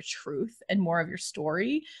more of your truth and more of your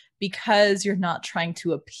story, because you're not trying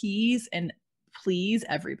to appease and please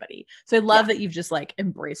everybody. So I love that you've just like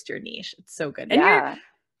embraced your niche. It's so good. And you're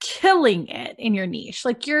killing it in your niche.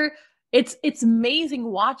 Like it's amazing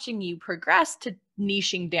watching you progress to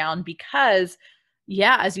niching down, because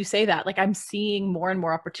as you say that, like I'm seeing more and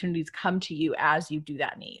more opportunities come to you as you do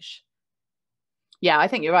that niche. Yeah, I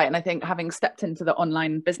think you're right. And I think having stepped into the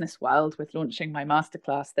online business world with launching my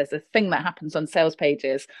masterclass, there's a thing that happens on sales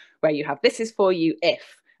pages where you have, this is for you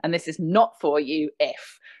if, and this is not for you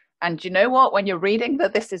if. And you know what? When you're reading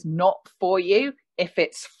that this is not for you, if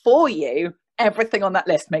it's for you, everything on that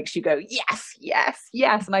list makes you go, yes, yes,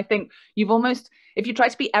 yes. And I think if you try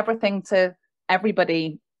to be everything to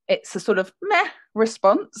everybody, it's a sort of meh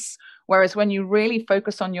response. Whereas when you really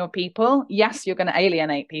focus on your people, yes, you're going to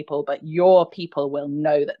alienate people, but your people will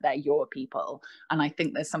know that they're your people. And I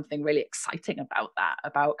think there's something really exciting about that,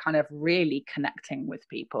 about kind of really connecting with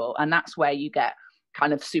people. And that's where you get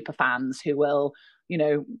kind of super fans who will,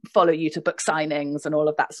 follow you to book signings and all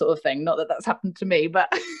of that sort of thing. Not that that's happened to me, but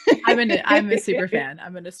I'm a super fan.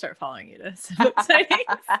 I'm going to start following you to book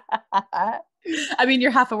signings. I mean,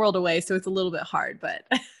 you're half a world away, so it's a little bit hard, but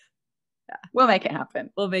we'll make it happen.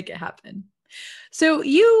 We'll make it happen. So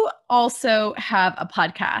you also have a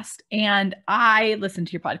podcast, and I listen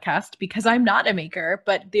to your podcast because I'm not a maker,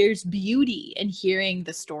 but there's beauty in hearing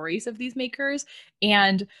the stories of these makers.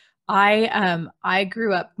 And I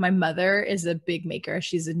grew up, my mother is a big maker.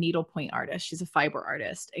 She's a needlepoint artist. She's a fiber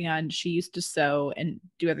artist, and she used to sew and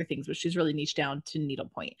do other things, but she's really niched down to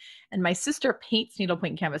needlepoint. And my sister paints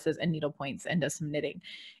needlepoint canvases and needlepoints and does some knitting.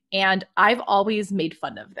 And I've always made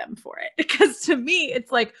fun of them for it, because to me,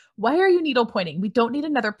 it's like, why are you needlepointing? We don't need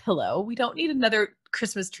another pillow. We don't need another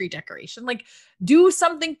Christmas tree decoration. Like, do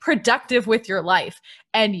something productive with your life.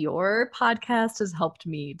 And your podcast has helped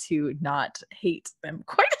me to not hate them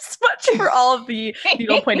quite as much for all of the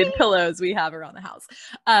needle-pointed pillows we have around the house.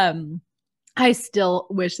 I still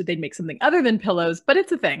wish that they'd make something other than pillows, but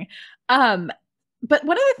it's a thing. But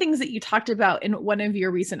one of the things that you talked about in one of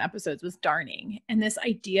your recent episodes was darning, and this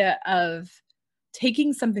idea of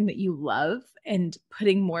taking something that you love and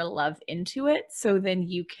putting more love into it so then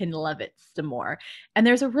you can love it some more. And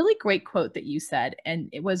there's a really great quote that you said, and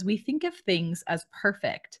it was, we think of things as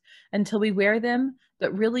perfect until we wear them,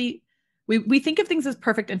 but really we think of things as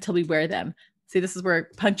perfect until we wear them. See, this is where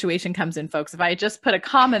punctuation comes in, folks. If I had just put a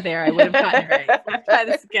comma there, I would have gotten it right. Let's try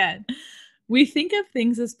this again. We think of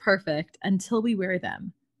things as perfect until we wear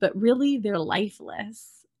them, but really they're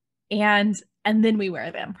lifeless. And then we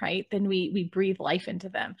wear them, right? Then we breathe life into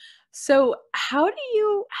them. So how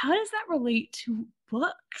does that relate to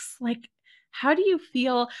books? Like, how do you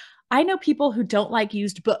feel? I know people who don't like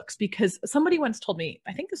used books because somebody once told me,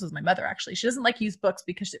 I think this was my mother actually, she doesn't like used books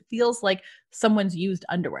because it feels like someone's used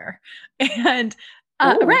underwear. And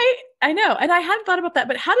right, I know. And I hadn't thought about that,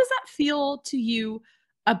 but how does that feel to you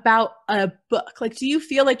about a book? Like, do you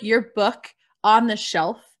feel like your book on the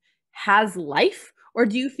shelf has life? Or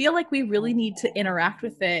do you feel like we really need to interact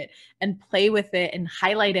with it and play with it and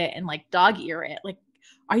highlight it and like dog ear it? Like,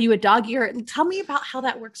 are you a dog ear? Tell me about how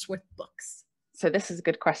that works with books. So this is a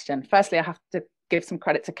good question. Firstly, I have to give some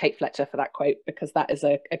credit to Kate Fletcher for that quote, because that is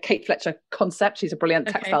a Kate Fletcher concept. She's a brilliant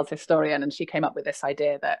textiles historian, and she came up with this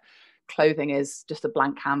idea that clothing is just a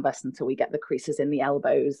blank canvas until we get the creases in the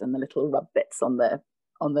elbows and the little rub bits on the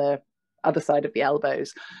other side of the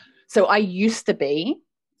elbows. So I used to be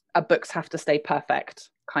a books have to stay perfect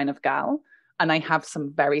kind of gal, and I have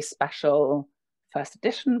some very special first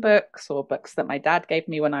edition books or books that my dad gave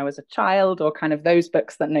me when I was a child, or kind of those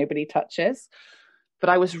books that nobody touches. But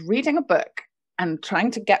I was reading a book and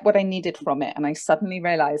trying to get what I needed from it, and I suddenly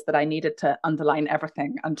realized that I needed to underline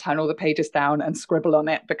everything and turn all the pages down and scribble on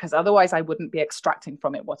it, because otherwise I wouldn't be extracting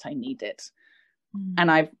from it what I needed.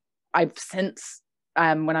 And I've since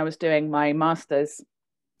when I was doing my master's,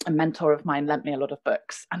 a mentor of mine lent me a lot of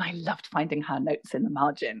books, and I loved finding her notes in the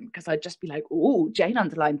margin, because I'd just be like, oh, Jane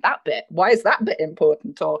underlined that bit. Why is that bit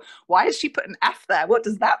important? Or why has she put an F there? What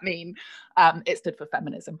does that mean? It stood for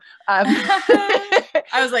feminism. I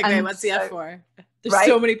was like, wait, what's the F for? There's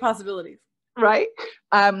so many possibilities. Right.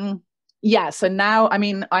 Yeah. So now, I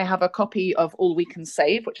mean, I have a copy of All We Can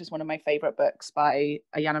Save, which is one of my favorite books by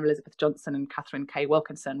Ayanna Elizabeth Johnson and Catherine K.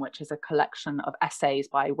 Wilkinson, which is a collection of essays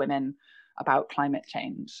by women about climate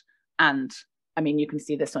change. And I mean, you can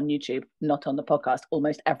see this on YouTube, not on the podcast.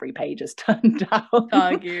 Almost every page is turned down.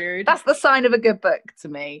 Dog-eared. That's the sign of a good book to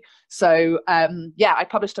me. So yeah, I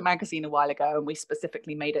published a magazine a while ago, and we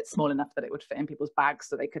specifically made it small enough that it would fit in people's bags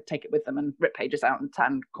so they could take it with them and rip pages out and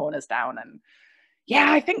turn corners down. And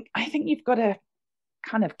yeah, I think you've got to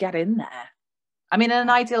kind of get in there. I mean, in an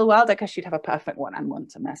ideal world, I guess you'd have a perfect one and one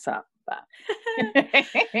to mess up. But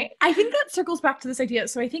I think that circles back to this idea.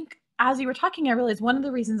 So I think as you were talking, I realized one of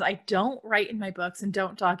the reasons I don't write in my books and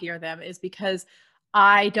don't dog ear them is because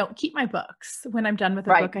I don't keep my books. When I'm done with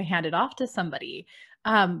a book, I hand it off to somebody.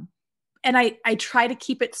 And I try to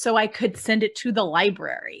keep it so I could send it to the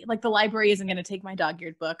library. Like, the library isn't going to take my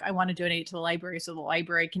dog-eared book. I want to donate it to the library so the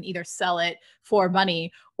library can either sell it for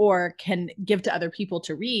money or can give to other people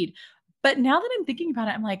to read. But now that I'm thinking about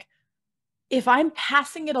it, I'm like, if I'm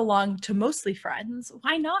passing it along to mostly friends,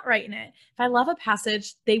 why not write in it? If I love a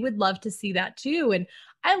passage, they would love to see that too. And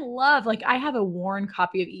I love, like, I have a worn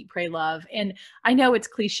copy of Eat, Pray, Love. And I know it's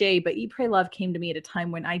cliche, but Eat, Pray, Love came to me at a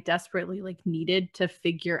time when I desperately needed to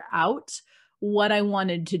figure out what I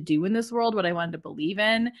wanted to do in this world, what I wanted to believe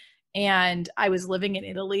in. And I was living in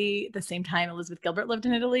Italy the same time Elizabeth Gilbert lived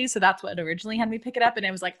in Italy. So that's what originally had me pick it up. And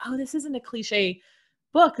I was like, oh, this isn't a cliche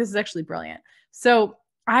book. This is actually brilliant. So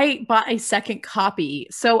I bought a second copy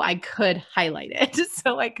so I could highlight it,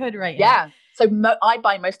 so I could write it. So I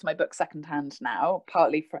buy most of my books secondhand now,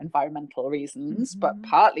 partly for environmental reasons, but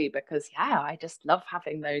partly because, I just love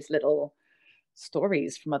having those little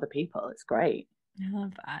stories from other people. It's great. I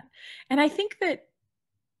love that. And I think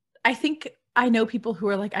I know people who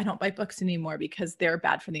are like, I don't buy books anymore because they're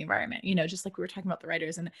bad for the environment, just like we were talking about the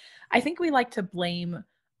writers. And I think we like to blame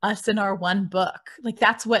us in our one book. Like,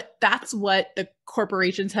 that's what the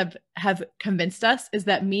corporations have convinced us, is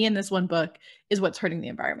that me in this one book is what's hurting the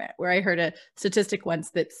environment. Where I heard a statistic once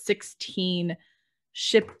that 16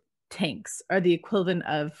 ship tanks are the equivalent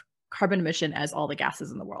of carbon emission as all the gases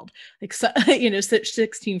in the world. Like, so,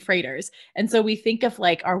 16 freighters. And so we think of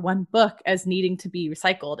like our one book as needing to be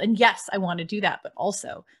recycled. And yes, I want to do that, but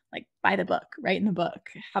also like, buy the book, write in the book,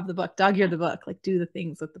 have the book, dog ear the book, like, do the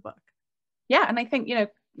things with the book. Yeah. And I think,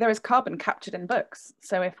 there is carbon captured in books.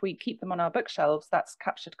 So if we keep them on our bookshelves, that's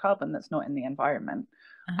captured carbon that's not in the environment.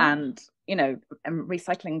 And, and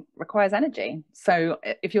recycling requires energy. So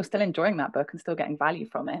if you're still enjoying that book and still getting value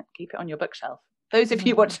from it, keep it on your bookshelf. Those of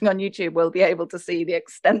you watching on YouTube will be able to see the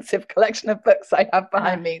extensive collection of books I have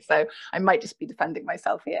behind me. So I might just be defending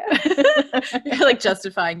myself here. You're like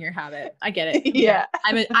justifying your habit. I get it. Yeah.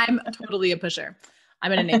 I'm totally a pusher.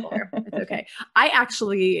 I'm an enabler. It's okay. I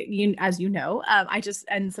actually, as you know,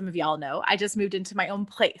 and some of y'all know, I just moved into my own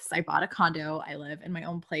place. I bought a condo. I live in my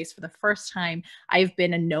own place for the first time. I've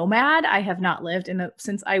been a nomad. I have not lived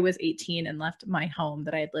since I was 18 and left my home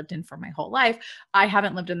that I had lived in for my whole life. I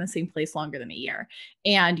haven't lived in the same place longer than a year.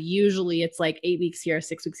 And usually it's like 8 weeks here,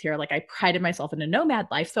 6 weeks here. Like I prided myself in a nomad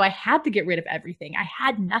life. So I had to get rid of everything. I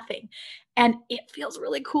had nothing. And it feels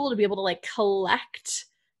really cool to be able to like collect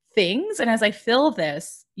things. And as I fill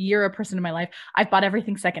this, you're a person in my life, I've bought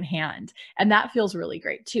everything secondhand. And that feels really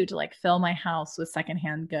great too, to like fill my house with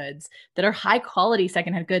secondhand goods that are high quality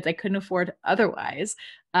secondhand goods I couldn't afford otherwise.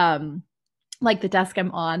 Like the desk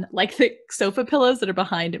I'm on, like the sofa pillows that are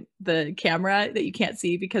behind the camera that you can't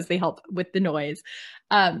see because they help with the noise.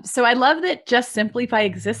 So I love that just simply by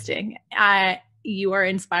existing, you are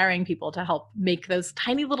inspiring people to help make those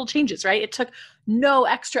tiny little changes, right? It took no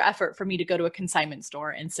extra effort for me to go to a consignment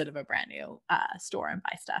store instead of a brand new store and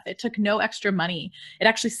buy stuff. It took no extra money. It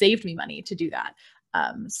actually saved me money to do that.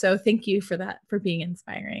 So thank you for that, for being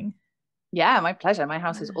inspiring. Yeah, my pleasure. My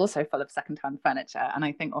house is also full of secondhand furniture. And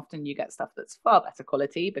I think often you get stuff that's far better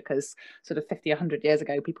quality because sort of 50, 100 years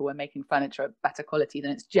ago, people were making furniture of better quality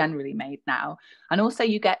than it's generally made now. And also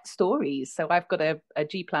you get stories. So I've got a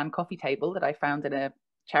G-Plan coffee table that I found in a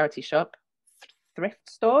charity shop, thrift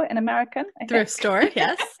store in American. Thrift store,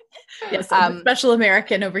 yes. Yes, special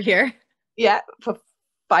American over here. Yeah, for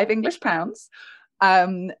 £5 English.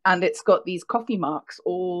 And it's got these coffee marks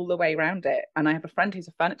all the way around it. And I have a friend who's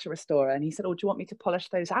a furniture restorer, and he said, "Oh, do you want me to polish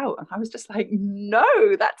those out?" And I was just like,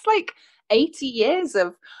 no, that's like 80 years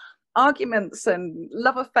of arguments and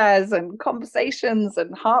love affairs and conversations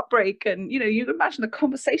and heartbreak. And, you can imagine the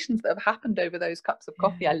conversations that have happened over those cups of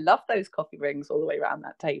coffee. I love those coffee rings all the way around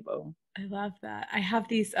that table. I love that. I have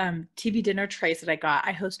these TV dinner trays that I got.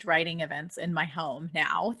 I host writing events in my home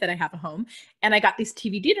now that I have a home. And I got these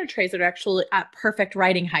TV dinner trays that are actually at perfect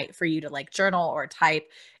writing height for you to like journal or type.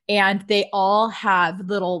 And they all have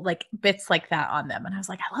little like bits like that on them. And I was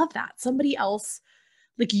like, I love that. Somebody else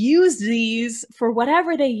like used these for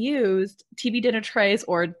whatever they used, TV dinner trays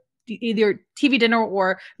or either TV dinner,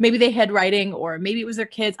 or maybe they had writing, or maybe it was their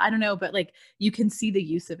kids. I don't know, but like you can see the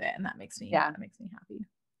use of it. And that makes me happy.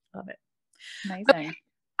 Love it. Amazing. Okay.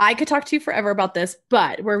 I could talk to you forever about this,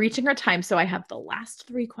 but we're reaching our time. So I have the last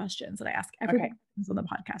 3 questions that I ask everyone who's on the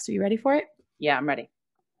podcast. Are you ready for it? Yeah, I'm ready.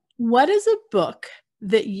 What is a book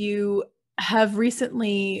that you have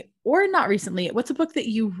recently, or not recently, what's a book that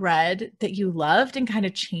you read that you loved and kind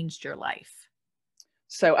of changed your life?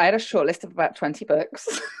 So I had a short list of about 20 books.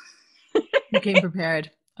 You came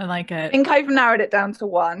prepared. I like it. I think I've narrowed it down to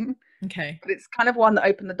one. Okay. But it's kind of one that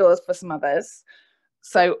opened the doors for some others.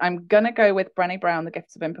 So I'm going to go with Brené Brown, The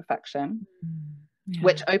Gifts of Imperfection,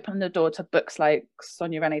 which opened the door to books like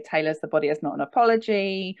Sonia Renee Taylor's The Body Is Not an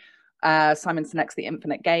Apology, Simon Sinek's The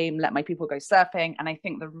Infinite Game, Let My People Go Surfing. And I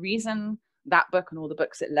think the reason that book and all the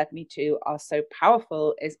books it led me to are so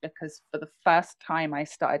powerful is because for the first time I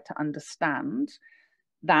started to understand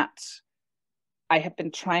that I had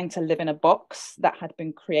been trying to live in a box that had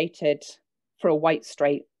been created for a white,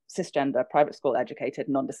 straight, cisgender, private school educated,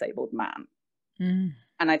 non-disabled man.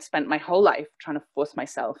 And I'd spent my whole life trying to force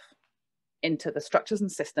myself into the structures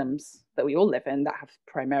and systems that we all live in that have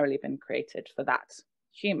primarily been created for that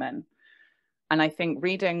human. And I think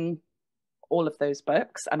reading all of those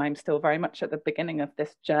books, and I'm still very much at the beginning of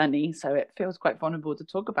this journey, so it feels quite vulnerable to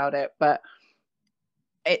talk about it, but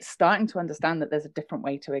it's starting to understand that there's a different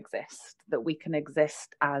way to exist, that we can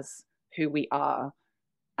exist as who we are,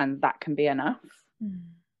 and that can be enough.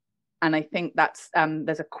 And I think that's,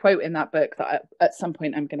 there's a quote in that book that at some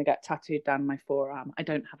point I'm going to get tattooed down my forearm. I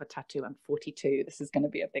don't have a tattoo. I'm 42. This is going to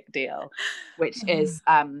be a big deal, which is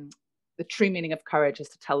the true meaning of courage is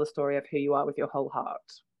to tell the story of who you are with your whole heart.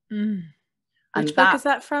 Which book is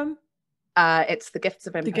that from? It's The Gifts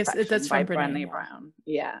of Imperfection that's by from Brené Brown.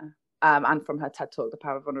 Yeah. And from her TED Talk, The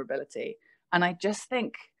Power of Vulnerability. And I just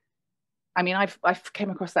think, I mean, I've came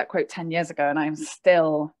across that quote 10 years ago, and I'm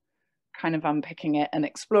still kind of unpicking it and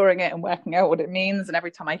exploring it and working out what it means. And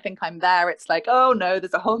every time I think I'm there, it's like, oh no,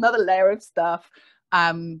 there's a whole nother layer of stuff.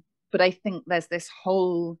 But I think there's this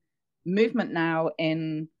whole movement now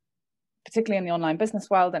particularly in the online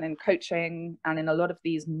business world and in coaching and in a lot of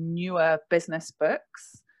these newer business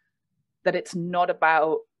books, that it's not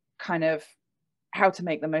about kind of how to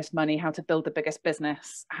make the most money, how to build the biggest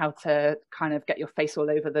business, how to kind of get your face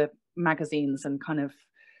all over the magazines and kind of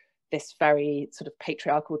this very sort of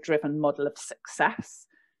patriarchal driven model of success.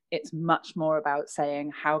 It's much more about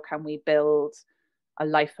saying, how can we build a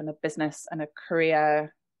life and a business and a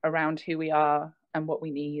career around who we are and what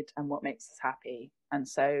we need and what makes us happy. And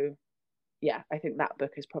so, yeah, I think that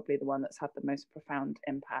book is probably the one that's had the most profound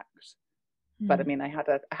impact. But I mean, I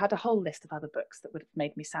had a whole list of other books that would have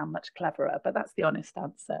made me sound much cleverer, but that's the honest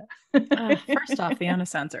answer. First off, the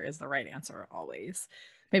honest answer is the right answer always.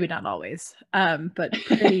 Maybe not always, but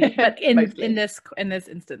in this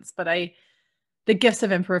instance. But The Gifts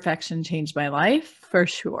of Imperfection changed my life for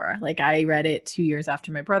sure. Like, I read it 2 years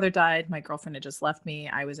after my brother died. My girlfriend had just left me.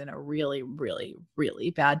 I was in a really, really,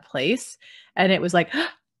 really bad place, and it was like,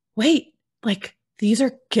 wait, like, these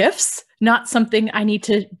are gifts, not something I need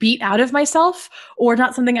to beat out of myself, or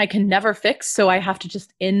not something I can never fix. So I have to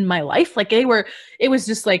just end my life. Like, it was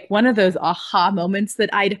just like one of those aha moments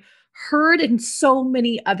that I'd heard in so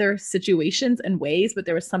many other situations and ways, but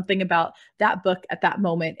there was something about that book at that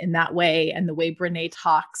moment in that way. And the way Brene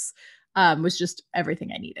talks was just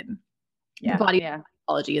everything I needed. Yeah, Body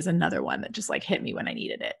psychology is another one that just like hit me when I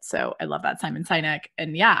needed it. So I love that, Simon Sinek.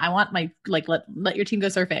 And yeah, I want my, like, let your team go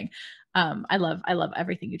surfing. I love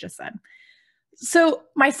everything you just said. So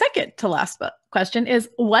my second to last question is,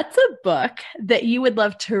 what's a book that you would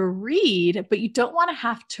love to read, but you don't want to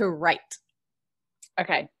have to write?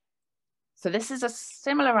 Okay. So this is a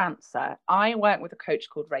similar answer. I work with a coach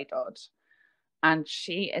called Ray Dodd, and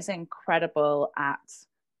she is incredible at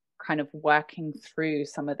kind of working through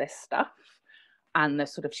some of this stuff. And the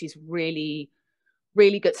sort of, she's really,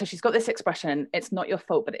 really good. So she's got this expression, it's not your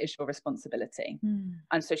fault, but it is your responsibility.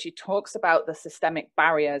 And so she talks about the systemic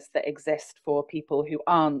barriers that exist for people who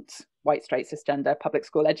aren't white, straight, cisgender, public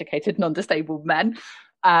school educated, non-disabled men.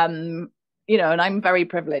 You know, and I'm very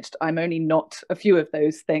privileged. I'm only not a few of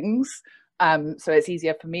those things. So it's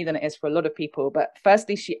easier for me than it is for a lot of people. But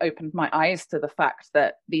firstly, she opened my eyes to the fact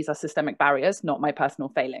that these are systemic barriers, not my personal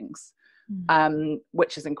failings,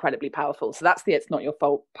 which is incredibly powerful. So that's the it's not your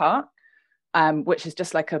fault part, which is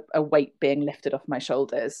just like a weight being lifted off my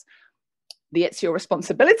shoulders. The it's your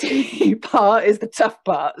responsibility part is the tough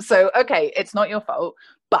part. So, okay, it's not your fault,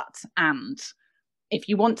 and if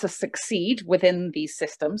you want to succeed within these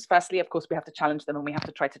systems, firstly, of course, we have to challenge them and we have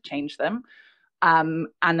to try to change them. And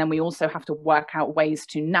then we also have to work out ways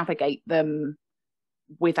to navigate them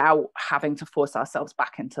without having to force ourselves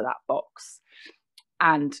back into that box.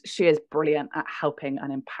 And she is brilliant at helping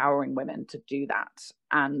and empowering women to do that.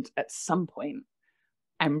 And at some point,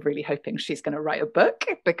 I'm really hoping she's going to write a book,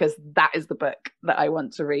 because that is the book that I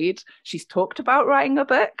want to read. She's talked about writing a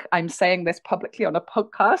book. I'm saying this publicly on a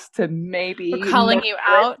podcast to maybe... We're calling you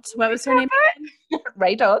out. What was her name again?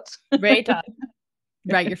 Ray Dodd. Ray Dodd.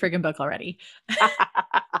 Write your friggin' book already.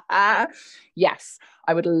 Yes,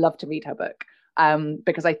 I would love to read her book,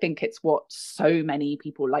 because I think it's what so many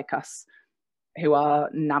people like us who are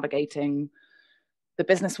navigating the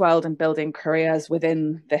business world and building careers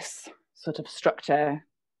within this sort of structure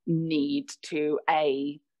need to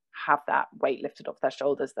have that weight lifted off their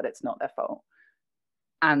shoulders, that it's not their fault,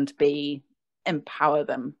 and empower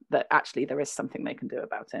them that actually there is something they can do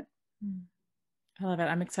about it. I love it.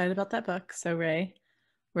 I'm excited about that book. So Ray,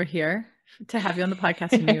 we're here to have you on the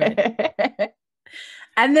podcast when you read it.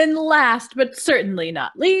 And then last, but certainly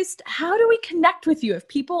not least, how do we connect with you? If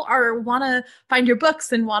people want to find your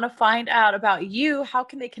books and want to find out about you, how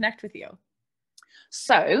can they connect with you?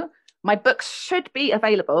 So my books should be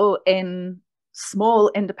available in small,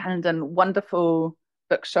 independent, wonderful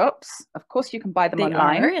bookshops. Of course, you can buy them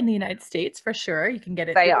online. They are in the United States for sure. You can get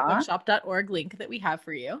it through the bookshop.org link that we have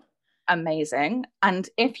for you. Amazing. And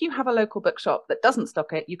if you have a local bookshop that doesn't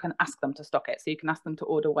stock it, you can ask them to stock it. So you can ask them to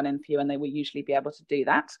order one in for you, and they will usually be able to do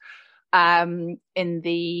that. In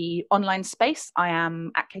the online space, I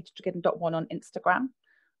am at KatieTreggiden.1 on Instagram.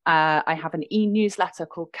 I have an e-newsletter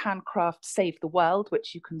called Can Craft Save the World,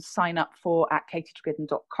 which you can sign up for at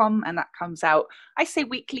KatieTreggiden.com, and that comes out, I say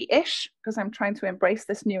weekly-ish, because I'm trying to embrace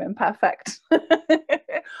this new imperfect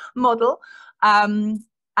model.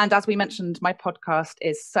 And as we mentioned, my podcast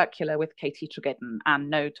is Circular with Katie Treggiden, and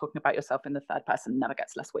no, talking about yourself in the third person never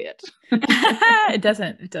gets less weird. It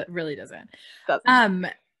doesn't. It really doesn't.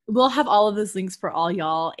 We'll have all of those links for all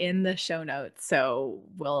y'all in the show notes. So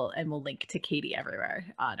we'll link to Katie everywhere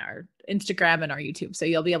on our Instagram and our YouTube. So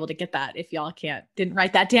you'll be able to get that. If y'all didn't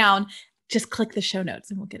write that down, just click the show notes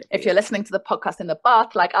and we'll get it. If you're listening to the podcast in the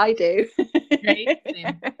bath like I do, right?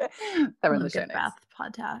 They're in the show notes. Bath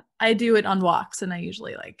podcast. I do it on walks, and I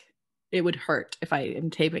usually it would hurt if I am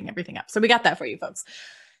taping everything up. So we got that for you folks.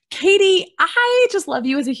 Katie, I just love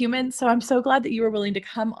you as a human. So I'm so glad that you were willing to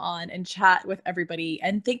come on and chat with everybody.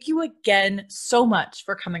 And thank you again so much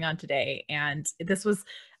for coming on today. And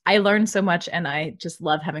I learned so much and I just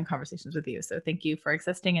love having conversations with you. So thank you for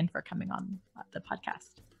existing and for coming on the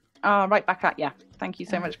podcast. Right back at you. Thank you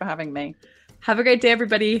so much for having me. Have a great day,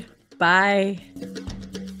 everybody. Bye.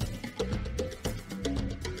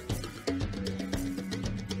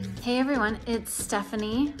 Hey everyone, it's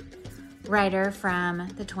Stephanie, writer from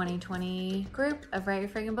the 2020 group of Write Your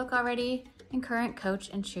Friggin' Book Already and current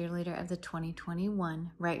coach and cheerleader of the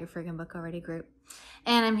 2021 Write Your Friggin' Book Already group.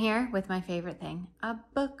 And I'm here with my favorite thing, a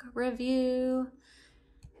book review.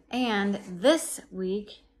 And this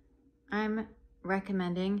week, I'm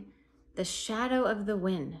recommending The Shadow of the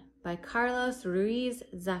Wind by Carlos Ruiz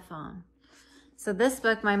Zafón. So this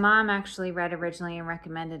book, my mom actually read originally and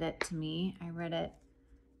recommended it to me. I read it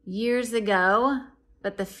years ago,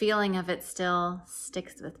 but the feeling of it still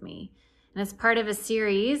sticks with me. And it's part of a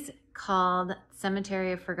series called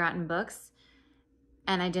Cemetery of Forgotten Books.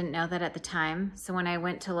 And I didn't know that at the time. So when I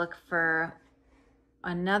went to look for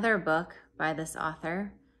another book by this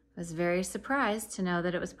author, I was very surprised to know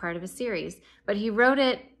that it was part of a series. But he wrote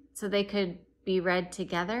it so they could be read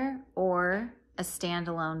together or as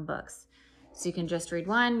standalone books. So you can just read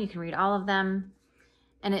one, you can read all of them.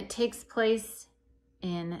 And it takes place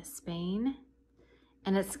in Spain.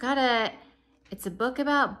 And it's a book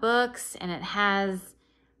about books, and it has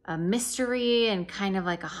a mystery and kind of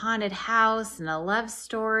like a haunted house and a love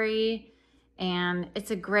story. And it's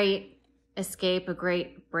a great escape, a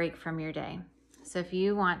great break from your day. So if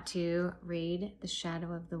you want to read The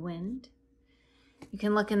Shadow of the Wind, you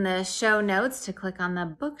can look in the show notes to click on the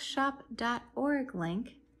bookshop.org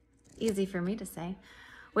link, easy for me to say,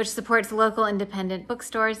 which supports local independent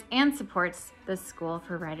bookstores and supports the School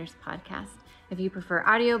for Writers podcast. If you prefer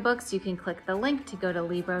audiobooks, you can click the link to go to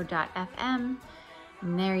libro.fm,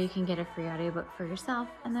 and there you can get a free audiobook for yourself,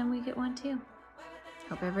 and then we get one too.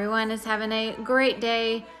 Hope everyone is having a great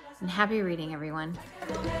day, and happy reading, everyone.